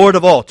 Truth, Lord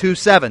of all.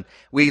 2:7,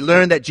 we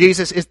learn that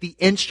Jesus is the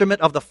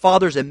instrument of the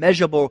Father's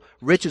immeasurable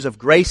riches of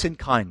grace and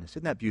kindness.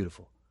 Isn't that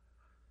beautiful?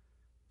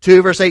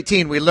 2 verse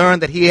 18, we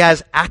learn that He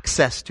has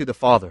access to the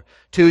Father.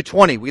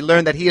 2:20, we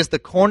learn that He is the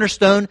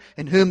cornerstone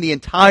in whom the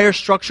entire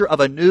structure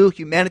of a new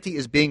humanity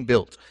is being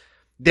built.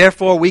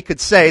 Therefore, we could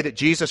say that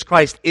Jesus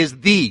Christ is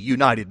the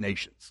United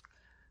Nations.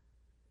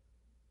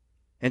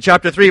 In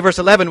chapter 3, verse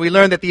 11, we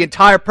learn that the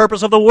entire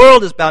purpose of the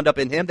world is bound up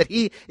in Him, that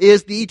He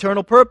is the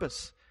eternal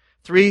purpose.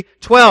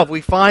 3:12,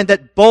 we find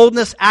that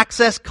boldness,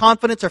 access,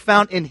 confidence are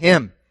found in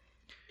Him.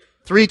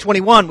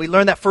 3:21, we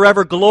learn that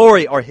forever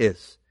glory are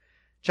His.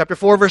 Chapter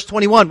 4, verse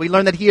 21, we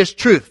learn that He is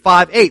truth.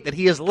 5:8, that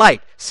He is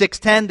light.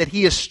 6:10, that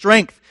He is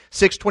strength.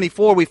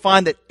 6:24, we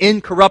find that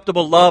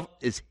incorruptible love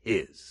is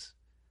His.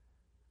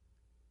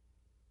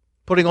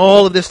 Putting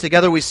all of this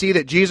together, we see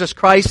that Jesus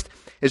Christ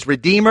is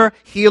Redeemer,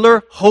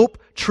 Healer, Hope,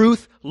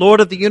 Truth, Lord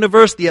of the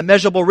universe, the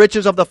immeasurable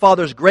riches of the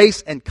Father's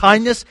grace and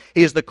kindness.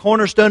 He is the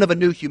cornerstone of a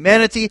new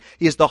humanity.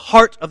 He is the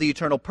heart of the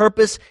eternal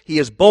purpose. He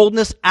is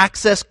boldness,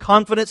 access,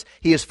 confidence.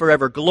 He is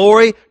forever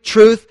glory,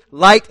 truth,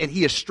 light, and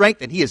He is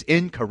strength, and He is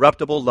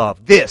incorruptible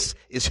love. This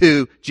is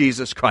who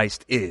Jesus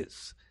Christ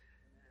is.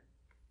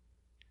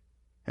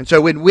 And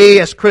so when we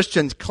as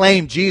Christians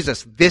claim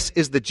Jesus, this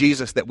is the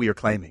Jesus that we are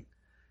claiming.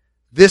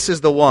 This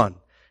is the one.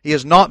 He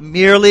is not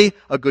merely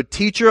a good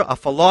teacher, a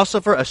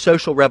philosopher, a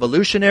social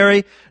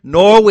revolutionary,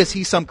 nor was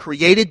He some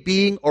created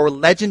being or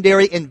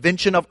legendary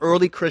invention of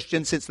early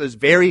Christians, since those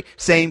very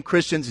same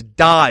Christians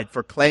died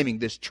for claiming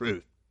this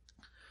truth.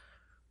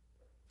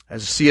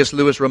 As C.S.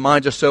 Lewis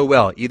reminds us so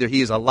well, either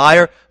he is a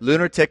liar,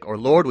 lunatic, or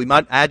Lord. We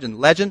might add in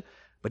legend,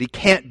 but he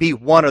can't be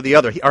one or the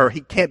other, or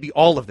he can't be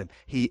all of them.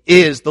 He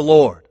is the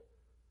Lord.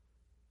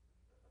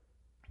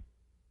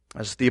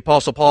 As the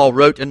Apostle Paul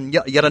wrote in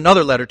yet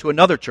another letter to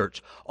another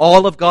church,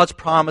 all of God's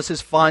promises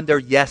find their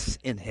yes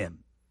in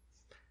Him.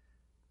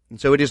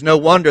 And so it is no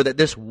wonder that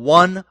this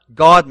one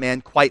God-man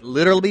quite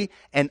literally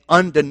and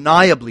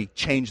undeniably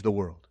changed the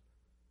world.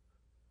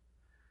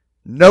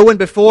 No one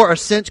before or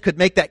since could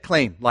make that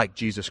claim like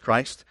Jesus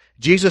Christ.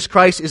 Jesus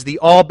Christ is the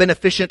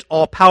all-beneficent,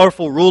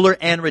 all-powerful ruler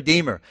and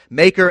redeemer,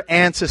 maker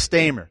and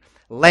sustainer,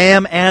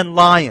 lamb and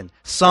lion,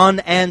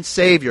 son and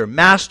savior,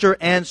 master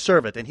and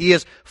servant. And He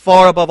is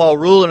far above all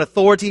rule and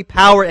authority,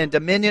 power and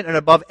dominion, and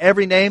above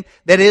every name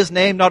that is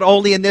named not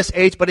only in this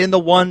age but in the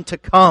one to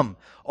come.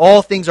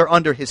 All things are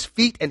under His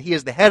feet, and He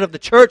is the head of the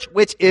church,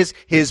 which is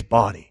His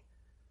body.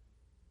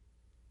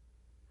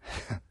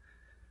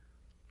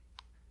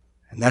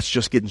 And that's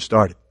just getting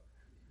started.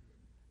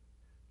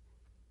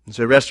 And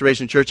so,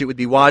 Restoration Church, it would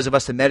be wise of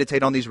us to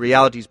meditate on these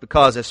realities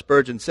because, as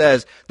Spurgeon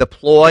says, the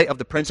ploy of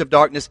the Prince of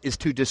Darkness is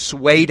to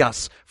dissuade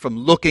us from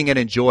looking and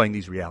enjoying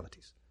these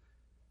realities.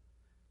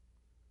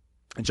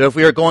 And so if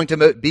we are going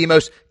to be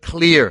most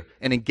clear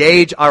and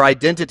engage our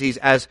identities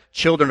as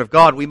children of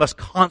God, we must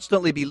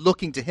constantly be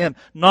looking to Him,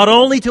 not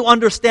only to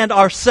understand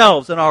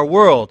ourselves and our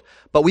world,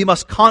 but we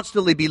must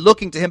constantly be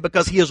looking to Him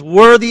because He is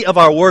worthy of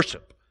our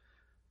worship.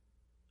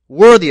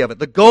 Worthy of it.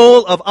 The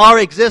goal of our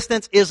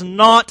existence is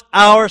not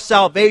our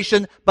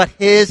salvation, but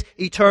His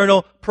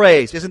eternal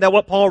praise. Isn't that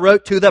what Paul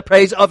wrote? To the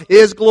praise of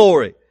His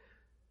glory.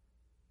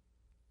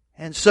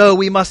 And so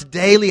we must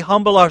daily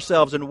humble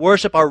ourselves and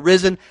worship our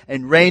risen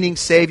and reigning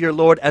Savior,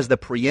 Lord, as the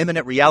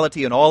preeminent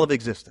reality in all of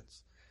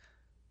existence.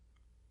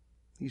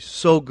 He's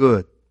so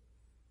good.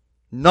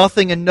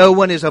 Nothing and no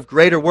one is of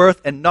greater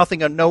worth, and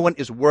nothing and no one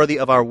is worthy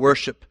of our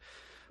worship.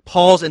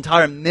 Paul's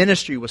entire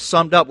ministry was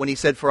summed up when he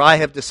said, "For I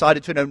have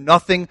decided to know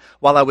nothing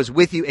while I was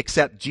with you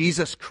except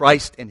Jesus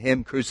Christ and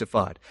Him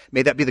crucified."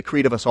 May that be the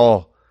creed of us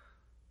all.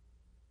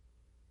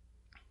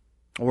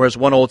 Or as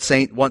one old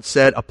saint once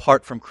said,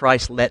 apart from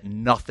Christ, let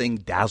nothing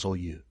dazzle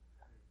you.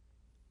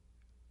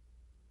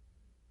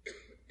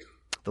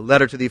 The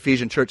letter to the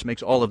Ephesian church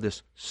makes all of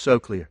this so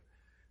clear.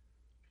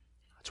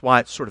 That's why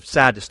it's sort of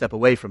sad to step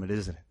away from it,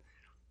 isn't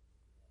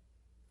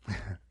it?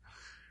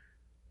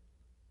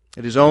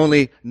 It is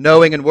only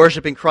knowing and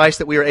worshiping Christ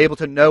that we are able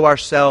to know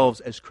ourselves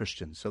as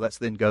Christians. So let's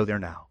then go there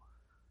now.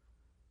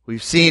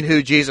 We've seen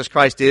who Jesus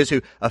Christ is,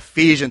 who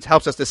Ephesians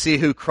helps us to see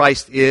who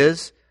Christ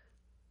is.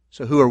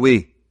 So who are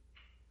we?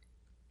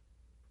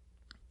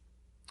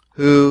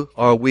 Who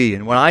are we?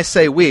 And when I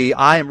say we,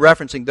 I am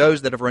referencing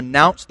those that have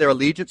renounced their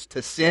allegiance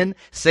to sin,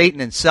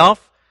 Satan, and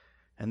self,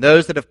 and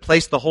those that have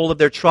placed the whole of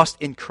their trust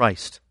in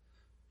Christ.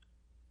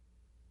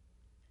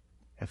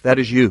 If that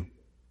is you,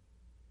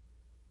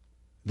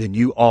 then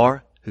you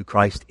are who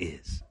Christ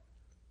is.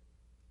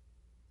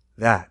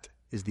 That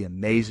is the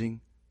amazing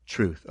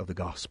truth of the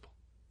gospel.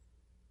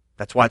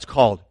 That's why it's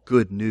called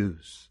good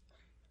news.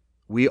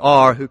 We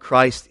are who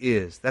Christ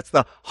is. That's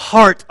the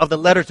heart of the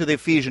letter to the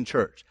Ephesian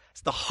church.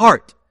 It's the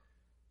heart.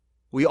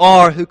 We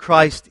are who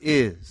Christ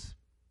is.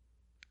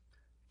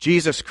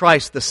 Jesus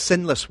Christ, the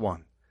sinless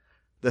one,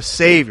 the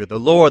Savior, the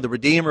Lord, the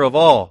Redeemer of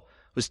all,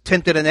 was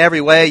tempted in every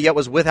way, yet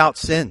was without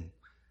sin.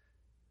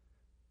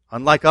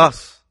 Unlike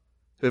us,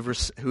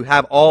 who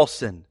have all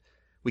sinned.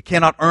 We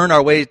cannot earn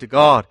our way to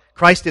God.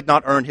 Christ did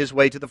not earn His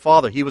way to the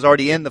Father. He was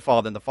already in the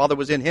Father, and the Father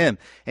was in Him,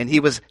 and He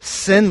was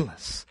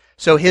sinless.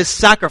 So His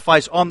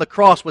sacrifice on the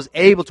cross was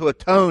able to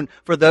atone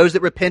for those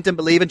that repent and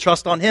believe and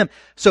trust on Him.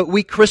 So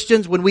we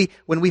Christians, when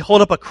we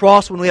hold up a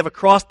cross, when we have a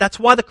cross, that's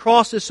why the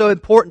cross is so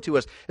important to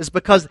us. Is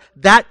because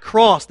that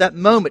cross, that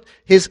moment,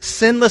 His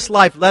sinless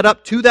life led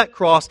up to that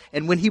cross,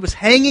 and when He was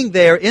hanging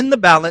there in the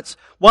balance,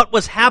 what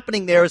was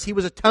happening there is He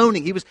was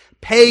atoning. He was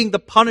paying the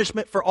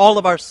punishment for all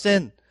of our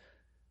sin.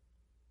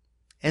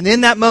 And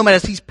in that moment,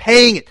 as He's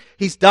paying it,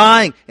 He's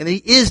dying, and He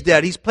is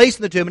dead. He's placed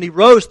in the tomb, and He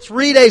rose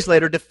 3 days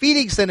later,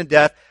 defeating sin and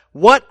death.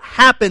 What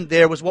happened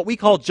there was what we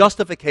call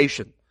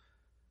justification.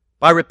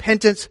 By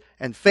repentance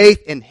and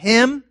faith in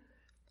Him,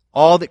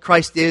 all that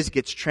Christ is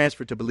gets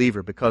transferred to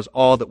believer, because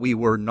all that we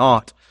were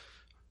not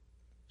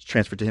is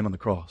transferred to Him on the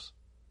cross.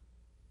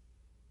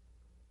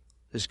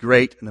 This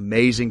great and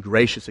amazing,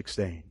 gracious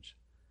exchange.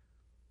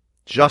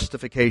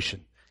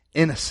 Justification,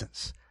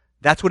 innocence.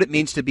 That's what it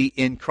means to be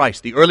in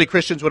Christ. The early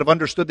Christians would have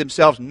understood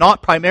themselves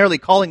not primarily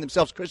calling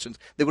themselves Christians.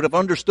 They would have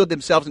understood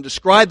themselves and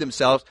described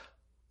themselves,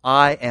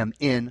 I am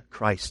in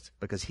Christ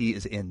because He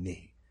is in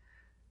me.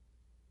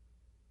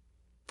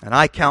 And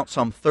I count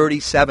some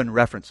 37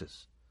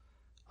 references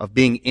of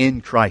being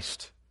in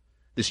Christ,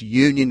 this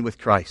union with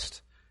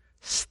Christ.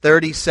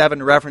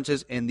 37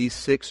 references in these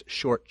 6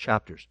 short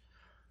chapters.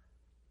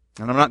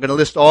 And I'm not going to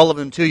list all of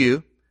them to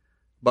you,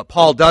 but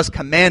Paul does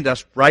command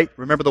us, right?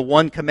 Remember the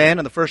one command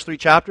in the first 3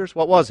 chapters?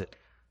 What was it?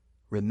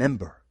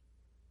 Remember.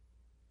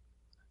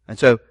 And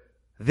so,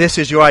 this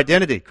is your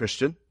identity,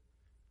 Christian.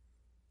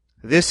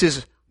 This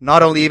is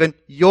Not only even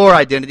your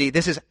identity,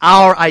 this is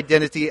our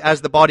identity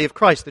as the body of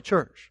Christ, the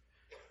church.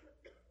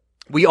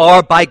 We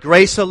are by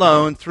grace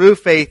alone, through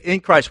faith in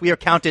Christ. We are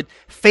counted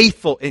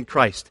faithful in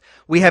Christ.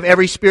 We have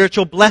every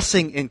spiritual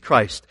blessing in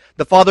Christ.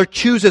 The Father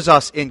chooses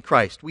us in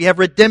Christ. We have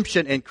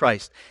redemption in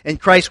Christ. In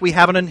Christ we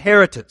have an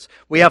inheritance.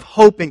 We have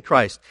hope in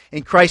Christ.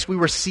 In Christ we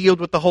were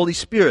sealed with the Holy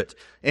Spirit.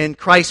 In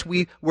Christ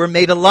we were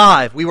made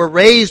alive. We were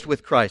raised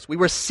with Christ. We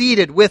were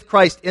seated with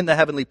Christ in the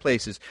heavenly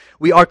places.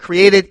 We are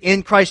created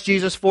in Christ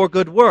Jesus for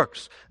good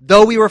works.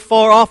 Though we were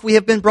far off, we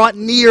have been brought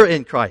near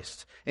in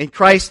Christ. In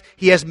Christ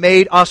He has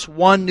made us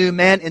one new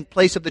man in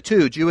place of the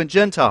two, Jew and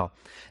Gentile.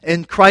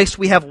 In Christ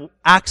we have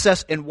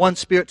access in one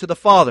Spirit to the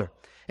Father.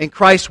 In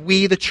Christ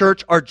we, the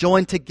church, are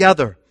joined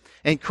together.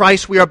 In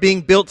Christ we are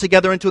being built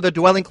together into the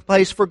dwelling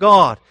place for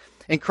God.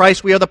 In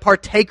Christ we are the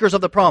partakers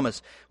of the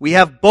promise. We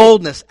have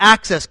boldness,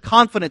 access,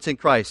 confidence in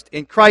Christ.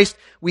 In Christ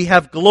we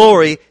have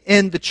glory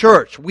in the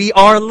church. We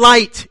are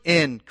light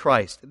in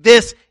Christ.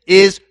 This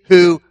is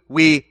who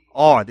we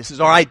are. This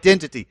is our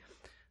identity.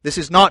 This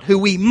is not who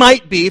we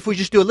might be if we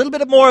just do a little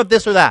bit more of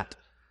this or that.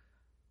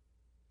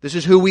 This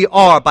is who we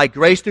are by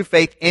grace through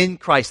faith in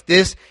Christ.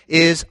 This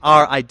is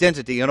our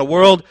identity. In a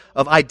world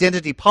of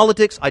identity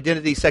politics,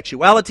 identity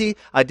sexuality,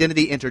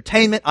 identity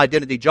entertainment,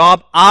 identity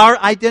job, our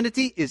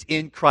identity is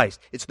in Christ.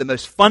 It's the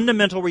most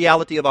fundamental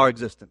reality of our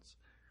existence.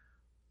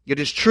 It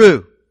is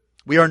true.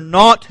 We are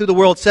not who the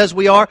world says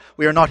we are.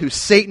 We are not who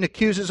Satan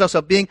accuses us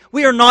of being.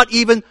 We are not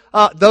even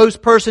those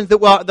persons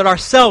that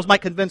ourselves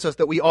might convince us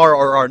that we are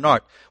or are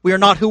not. We are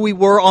not who we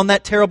were on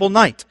that terrible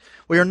night.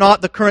 We are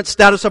not the current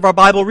status of our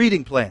Bible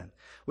reading plan.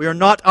 We are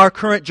not our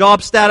current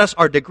job status,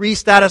 our degree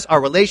status,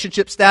 our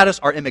relationship status,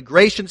 our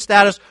immigration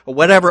status, or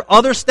whatever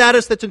other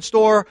status that's in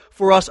store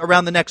for us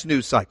around the next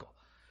news cycle.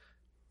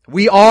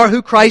 We are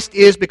who Christ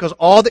is because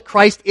all that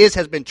Christ is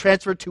has been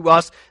transferred to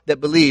us that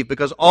believe,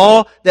 because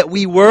all that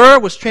we were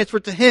was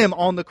transferred to Him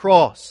on the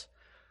cross.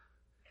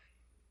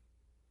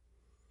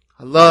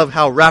 I love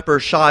how rapper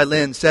Shai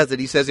Linne says it.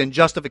 He says, in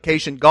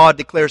justification, God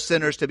declares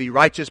sinners to be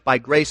righteous by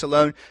grace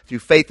alone, through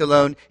faith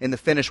alone, in the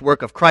finished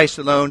work of Christ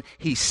alone.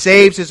 He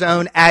saves His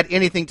own. Add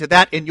anything to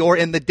that and you're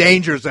in the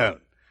danger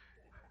zone.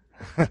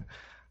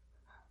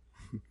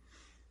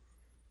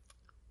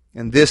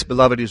 And this,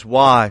 beloved, is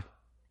why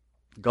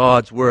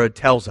God's Word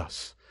tells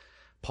us,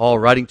 Paul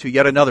writing to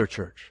yet another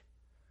church,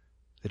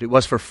 that it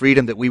was for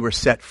freedom that we were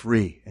set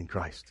free in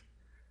Christ.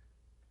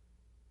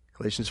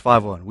 Galatians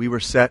 5:1, we were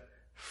set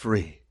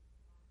free.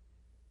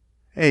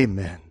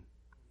 Amen.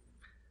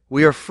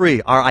 We are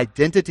free. Our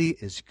identity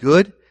is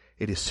good.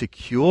 It is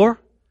secure.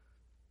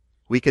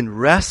 We can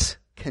rest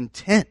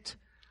content.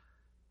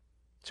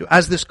 So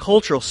as this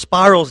culture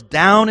spirals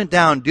down and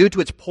down due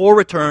to its poor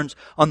returns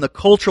on the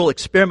cultural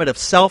experiment of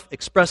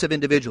self-expressive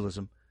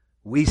individualism,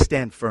 we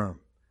stand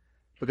firm.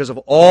 Because of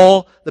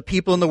all the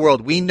people in the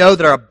world, we know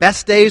that our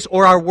best days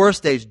or our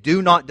worst days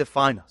do not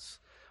define us.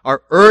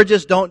 Our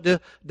urges don't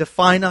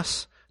define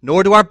us,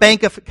 nor do our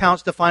bank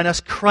accounts define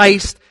us.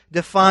 Christ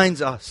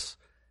defines us.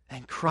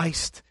 And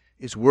Christ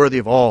is worthy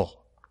of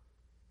all.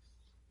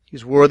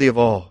 He's worthy of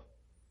all.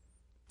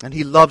 And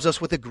He loves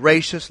us with a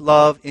gracious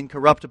love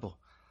incorruptible.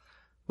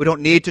 We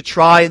don't need to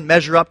try and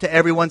measure up to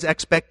everyone's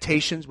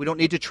expectations. We don't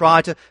need to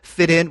try to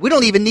fit in. We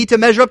don't even need to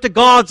measure up to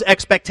God's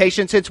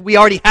expectations since we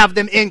already have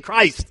them in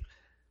Christ.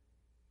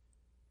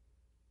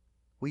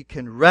 We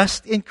can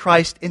rest in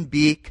Christ and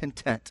be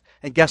content.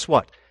 And guess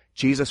what?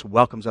 Jesus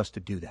welcomes us to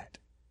do that.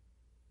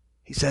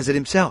 He says it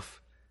Himself.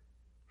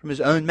 From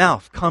His own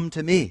mouth, come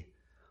to me,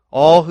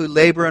 all who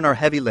labor and are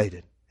heavy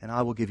laden, and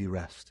I will give you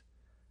rest.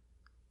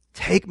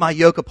 Take my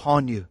yoke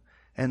upon you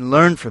and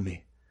learn from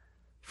me,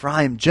 for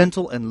I am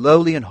gentle and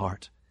lowly in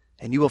heart,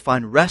 and you will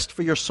find rest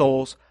for your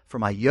souls, for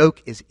my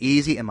yoke is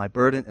easy and my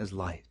burden is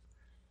light.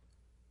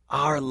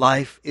 Our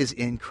life is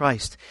in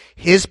Christ.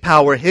 His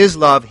power, His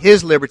love,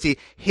 His liberty,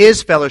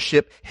 His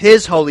fellowship,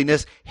 His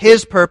holiness,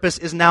 His purpose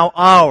is now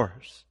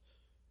ours.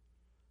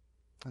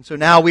 And so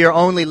now we are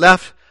only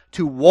left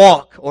to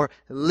walk or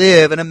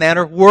live in a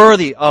manner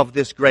worthy of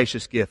this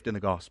gracious gift in the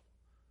gospel.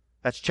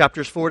 That's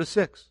chapters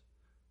 4-6.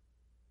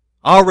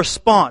 Our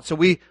response, so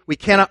we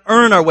cannot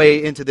earn our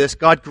way into this.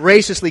 God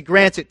graciously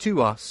grants it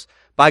to us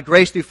by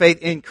grace through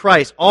faith in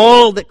Christ.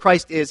 All that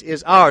Christ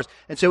is ours.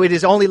 And so it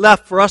is only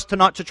left for us to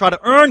not to try to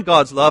earn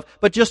God's love,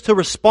 but just to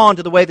respond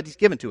to the way that He's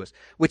given to us,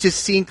 which is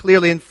seen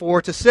clearly in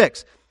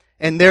 4-6.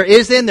 And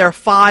there are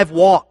 5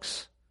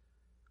 walks.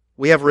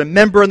 We have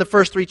remember in the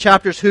first 3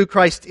 chapters who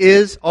Christ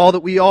is, all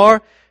that we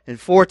are. In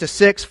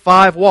 4-6,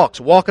 5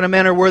 walks. Walk in a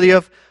manner worthy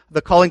of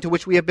the calling to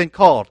which we have been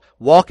called.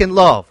 Walk in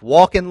love.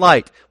 Walk in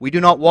light. We do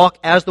not walk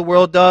as the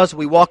world does.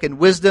 We walk in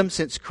wisdom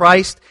since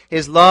Christ,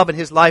 His love, and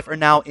His life are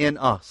now in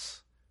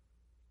us.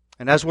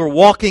 And as we're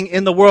walking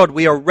in the world,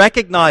 we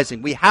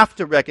have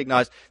to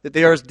recognize that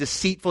there is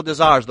deceitful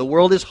desires. The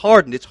world is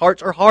hardened. Its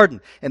hearts are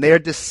hardened. And they are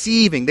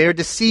deceiving.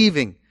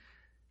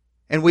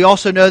 And we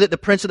also know that the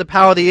prince of the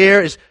power of the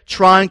air is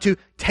trying to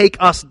take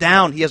us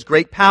down. He has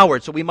great power,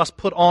 so we must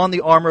put on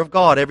the armor of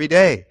God every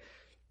day.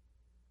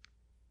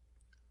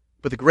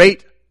 But the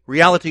great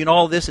Reality in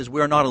all this is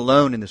we are not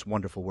alone in this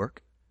wonderful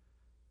work.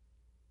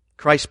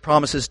 Christ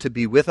promises to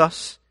be with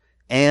us,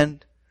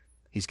 and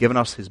He's given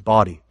us His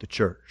body, the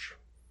church,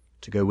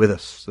 to go with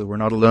us, so that we're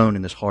not alone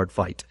in this hard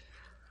fight.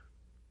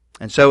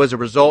 And so as a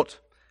result,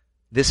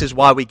 this is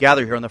why we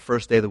gather here on the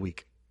first day of the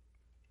week,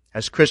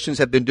 as Christians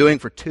have been doing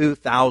for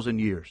 2,000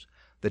 years.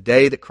 The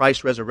day that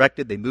Christ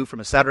resurrected, they moved from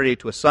a Saturday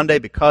to a Sunday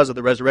because of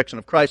the resurrection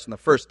of Christ on the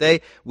first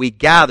day. We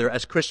gather,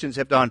 as Christians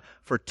have done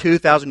for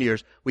 2,000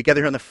 years, we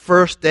gather here on the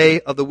first day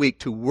of the week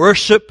to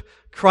worship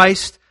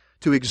Christ,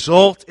 to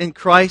exult in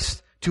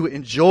Christ, to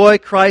enjoy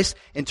Christ,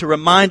 and to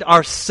remind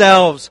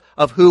ourselves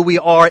of who we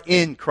are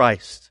in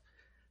Christ.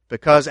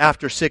 Because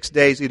after 6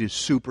 days, it is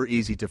super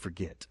easy to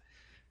forget.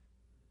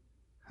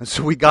 And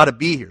so we got to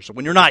be here. So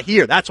when you're not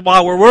here, that's why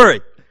we're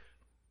worried.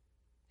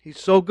 He's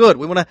so good.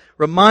 We want to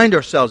remind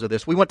ourselves of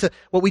this. What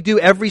we do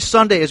every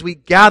Sunday is we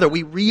gather,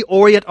 we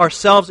reorient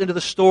ourselves into the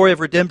story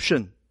of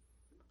redemption.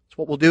 That's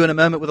what we'll do in a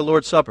moment with the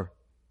Lord's Supper.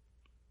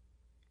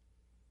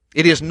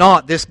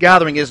 This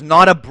gathering is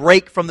not a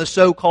break from the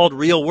so-called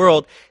real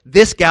world.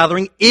 This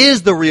gathering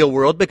is the real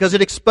world because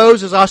it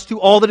exposes us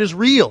to all that is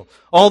real,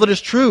 all that is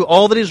true,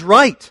 all that is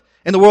right.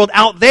 And the world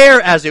out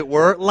there, as it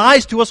were,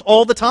 lies to us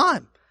all the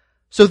time.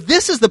 So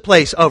this is the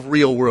place of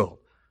real world.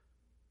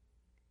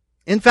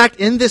 In fact,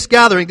 in this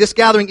gathering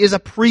is a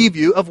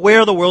preview of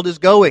where the world is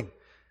going,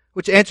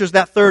 which answers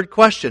that third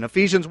question.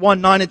 Ephesians 1,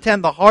 9 and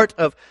 10, the heart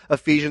of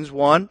Ephesians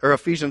 1, or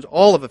Ephesians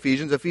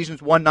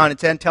 1, 9 and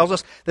 10 tells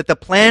us that the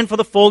plan for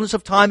the fullness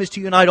of time is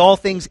to unite all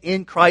things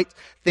in Christ,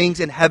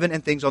 things in heaven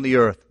and things on the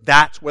earth.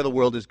 That's where the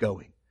world is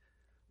going.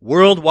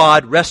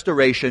 Worldwide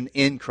restoration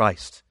in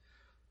Christ.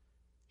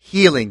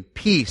 Healing,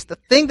 peace, the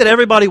thing that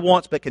everybody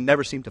wants but can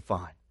never seem to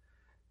find,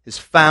 is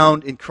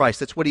found in Christ.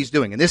 That's what He's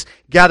doing. And this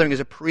gathering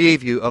is a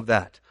preview of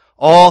that.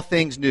 All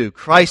things new.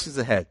 Christ is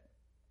the head.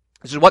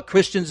 This is what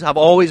Christians have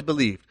always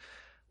believed.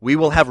 We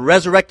will have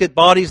resurrected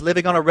bodies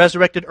living on a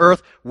resurrected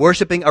earth,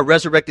 worshiping a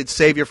resurrected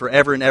Savior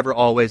forever and ever,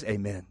 always.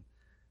 Amen.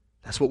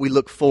 That's what we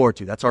look forward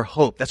to. That's our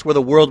hope. That's where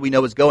the world we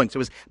know is going.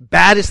 So as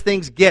bad as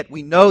things get,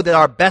 we know that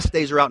our best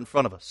days are out in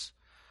front of us.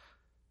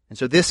 And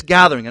so this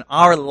gathering and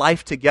our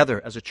life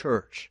together as a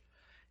church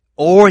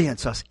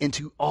orients us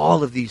into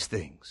all of these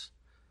things.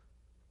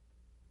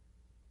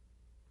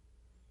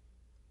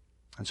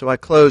 And so I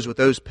close with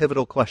those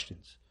pivotal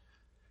questions.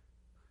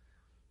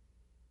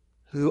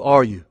 Who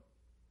are you?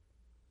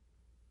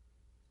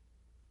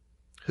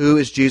 Who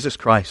is Jesus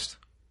Christ?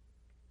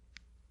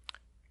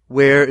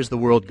 Where is the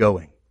world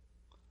going?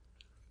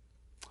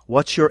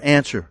 What's your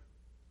answer?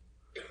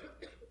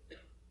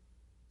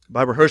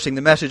 By rehearsing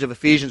the message of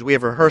Ephesians, we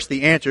have rehearsed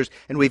the answers,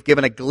 and we've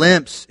given a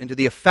glimpse into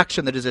the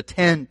affection that is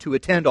to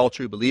attend all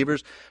true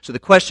believers. So the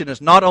question is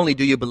not only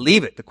do you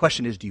believe it, the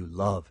question is, do you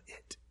love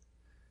it?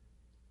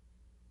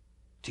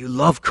 Do you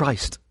love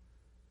Christ?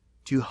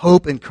 Do you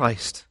hope in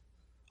Christ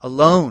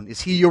alone?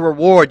 Is He your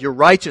reward, your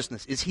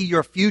righteousness? Is He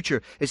your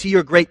future? Is He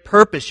your great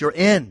purpose, your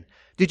end?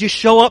 Did you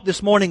show up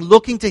this morning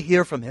looking to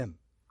hear from Him?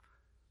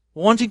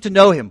 Wanting to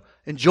know Him,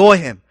 enjoy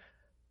Him,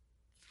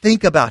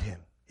 think about Him?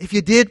 If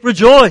you did,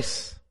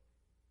 rejoice.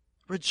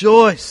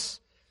 Rejoice.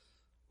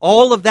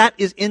 All of that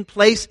is in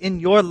place in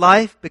your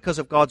life because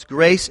of God's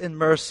grace and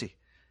mercy,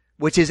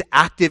 which is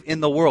active in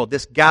the world.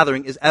 This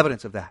gathering is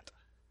evidence of that.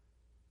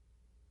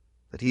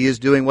 That He is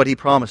doing what He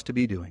promised to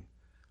be doing.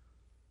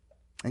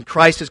 And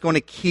Christ is going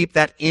to keep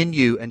that in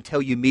you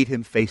until you meet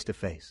Him face to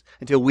face.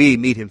 Until we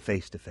meet Him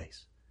face to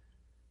face.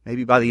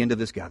 Maybe by the end of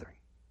this gathering.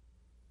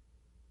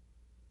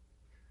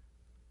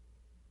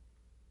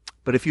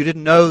 But if you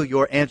didn't know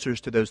your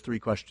answers to those three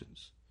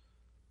questions,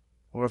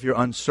 or if you're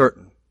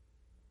uncertain,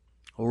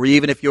 or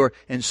even if you're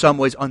in some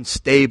ways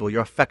unstable,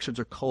 your affections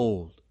are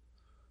cold,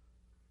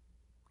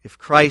 if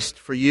Christ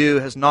for you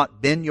has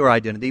not been your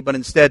identity, but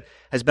instead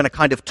has been a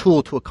kind of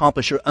tool to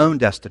accomplish your own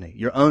destiny,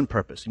 your own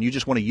purpose, and you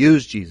just want to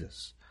use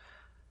Jesus,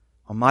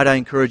 well, might I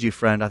encourage you,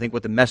 friend, I think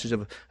what the message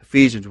of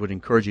Ephesians would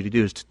encourage you to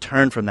do is to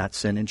turn from that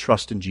sin and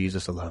trust in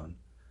Jesus alone.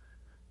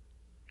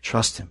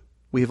 Trust Him.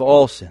 We have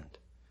all sinned.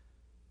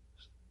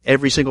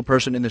 Every single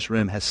person in this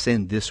room has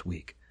sinned this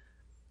week.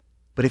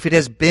 But if it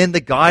has been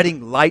the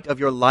guiding light of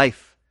your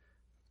life,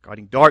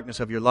 guiding darkness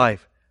of your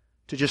life,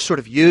 to just sort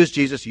of use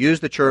Jesus,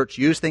 use the church,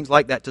 use things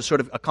like that to sort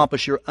of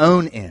accomplish your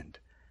own end,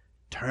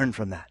 turn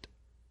from that.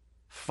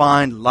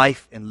 Find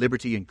life and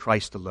liberty in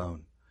Christ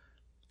alone.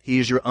 He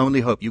is your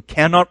only hope. You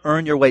cannot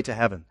earn your way to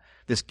heaven.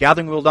 This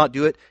gathering will not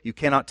do it. You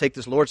cannot take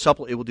this Lord's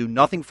Supper. It will do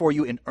nothing for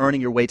you in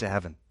earning your way to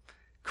heaven.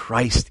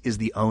 Christ is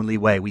the only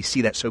way. We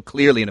see that so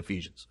clearly in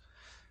Ephesians.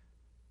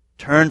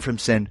 Turn from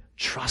sin,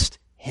 trust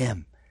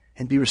Him,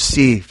 and be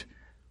received.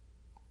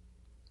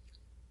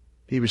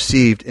 Be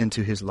received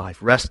into His life.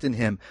 Rest in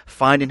Him.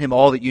 Find in Him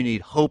all that you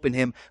need. Hope in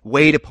Him.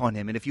 Wait upon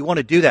Him. And if you want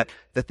to do that,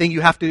 the thing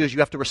you have to do is you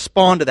have to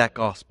respond to that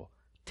gospel.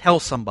 Tell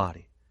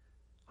somebody,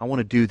 I want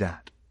to do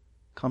that.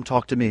 Come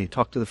talk to me.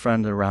 Talk to the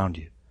friend around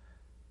you.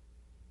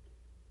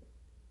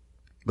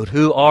 But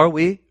who are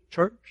we,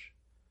 church?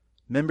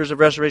 Members of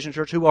Restoration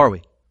Church, who are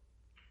we?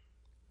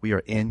 We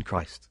are in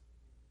Christ.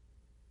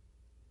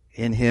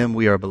 In Him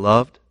we are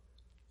beloved.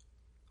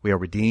 We are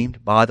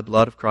redeemed by the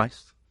blood of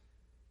Christ.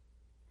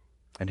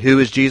 And who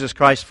is Jesus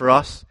Christ for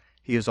us?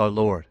 He is our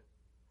Lord.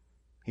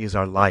 He is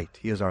our light.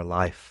 He is our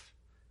life.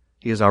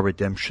 He is our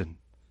redemption.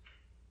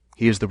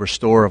 He is the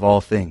restorer of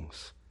all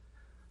things.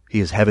 He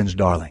is heaven's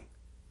darling.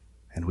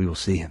 And we will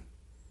see Him,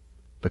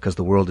 because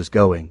the world is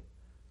going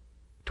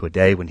to a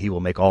day when He will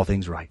make all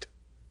things right.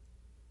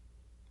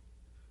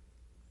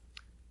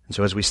 And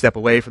so as we step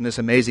away from this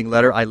amazing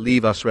letter, I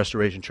leave us,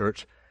 Restoration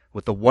Church,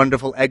 with the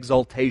wonderful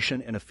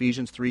exaltation in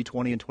Ephesians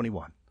 3:20 and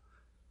 21.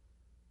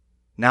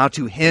 Now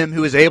to Him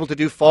who is able to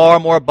do far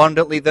more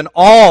abundantly than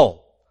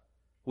all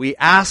we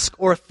ask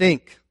or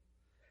think,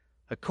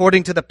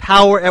 according to the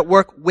power at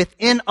work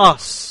within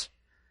us,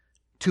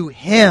 to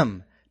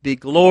Him be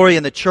glory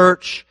in the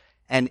church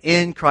and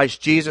in Christ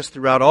Jesus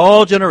throughout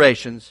all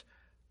generations,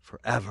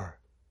 forever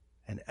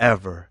and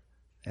ever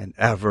and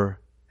ever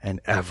and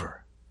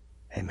ever.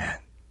 Amen.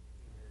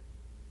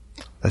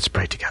 Let's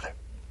pray together.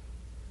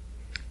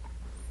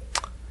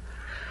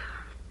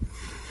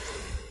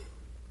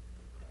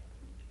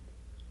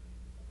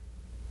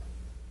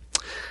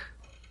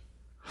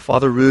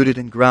 Father, rooted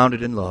and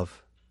grounded in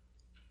love,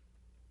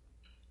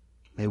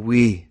 may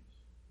we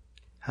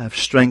have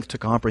strength to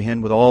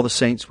comprehend with all the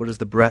saints what is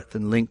the breadth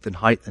and length and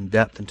height and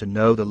depth, and to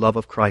know the love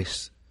of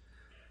Christ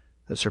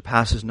that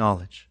surpasses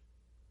knowledge,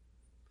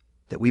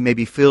 that we may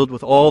be filled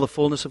with all the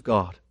fullness of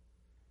God.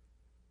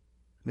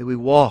 May we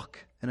walk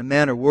in a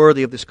manner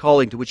worthy of this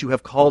calling to which You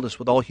have called us,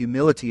 with all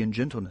humility and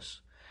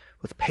gentleness,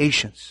 with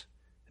patience,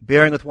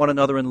 bearing with one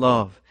another in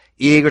love,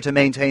 eager to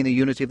maintain the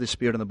unity of the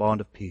Spirit and the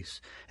bond of peace.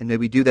 And may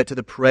we do that to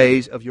the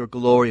praise of Your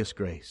glorious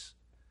grace.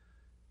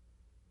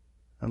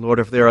 And Lord,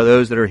 if there are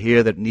those that are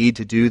here that need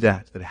to do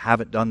that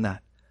haven't done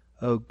that,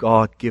 oh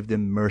God, give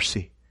them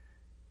mercy,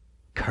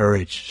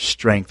 courage,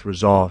 strength,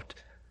 resolved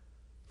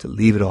to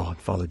leave it all and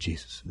follow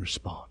Jesus and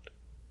respond.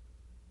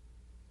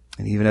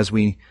 And even as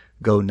we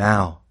go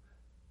now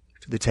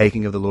to the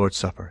taking of the Lord's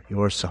Supper,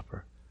 Your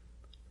supper,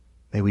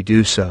 may we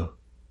do so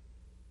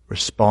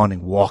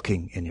responding,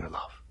 walking in Your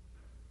love.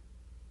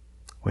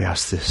 We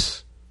ask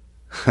this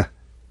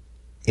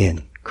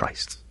in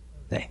Christ.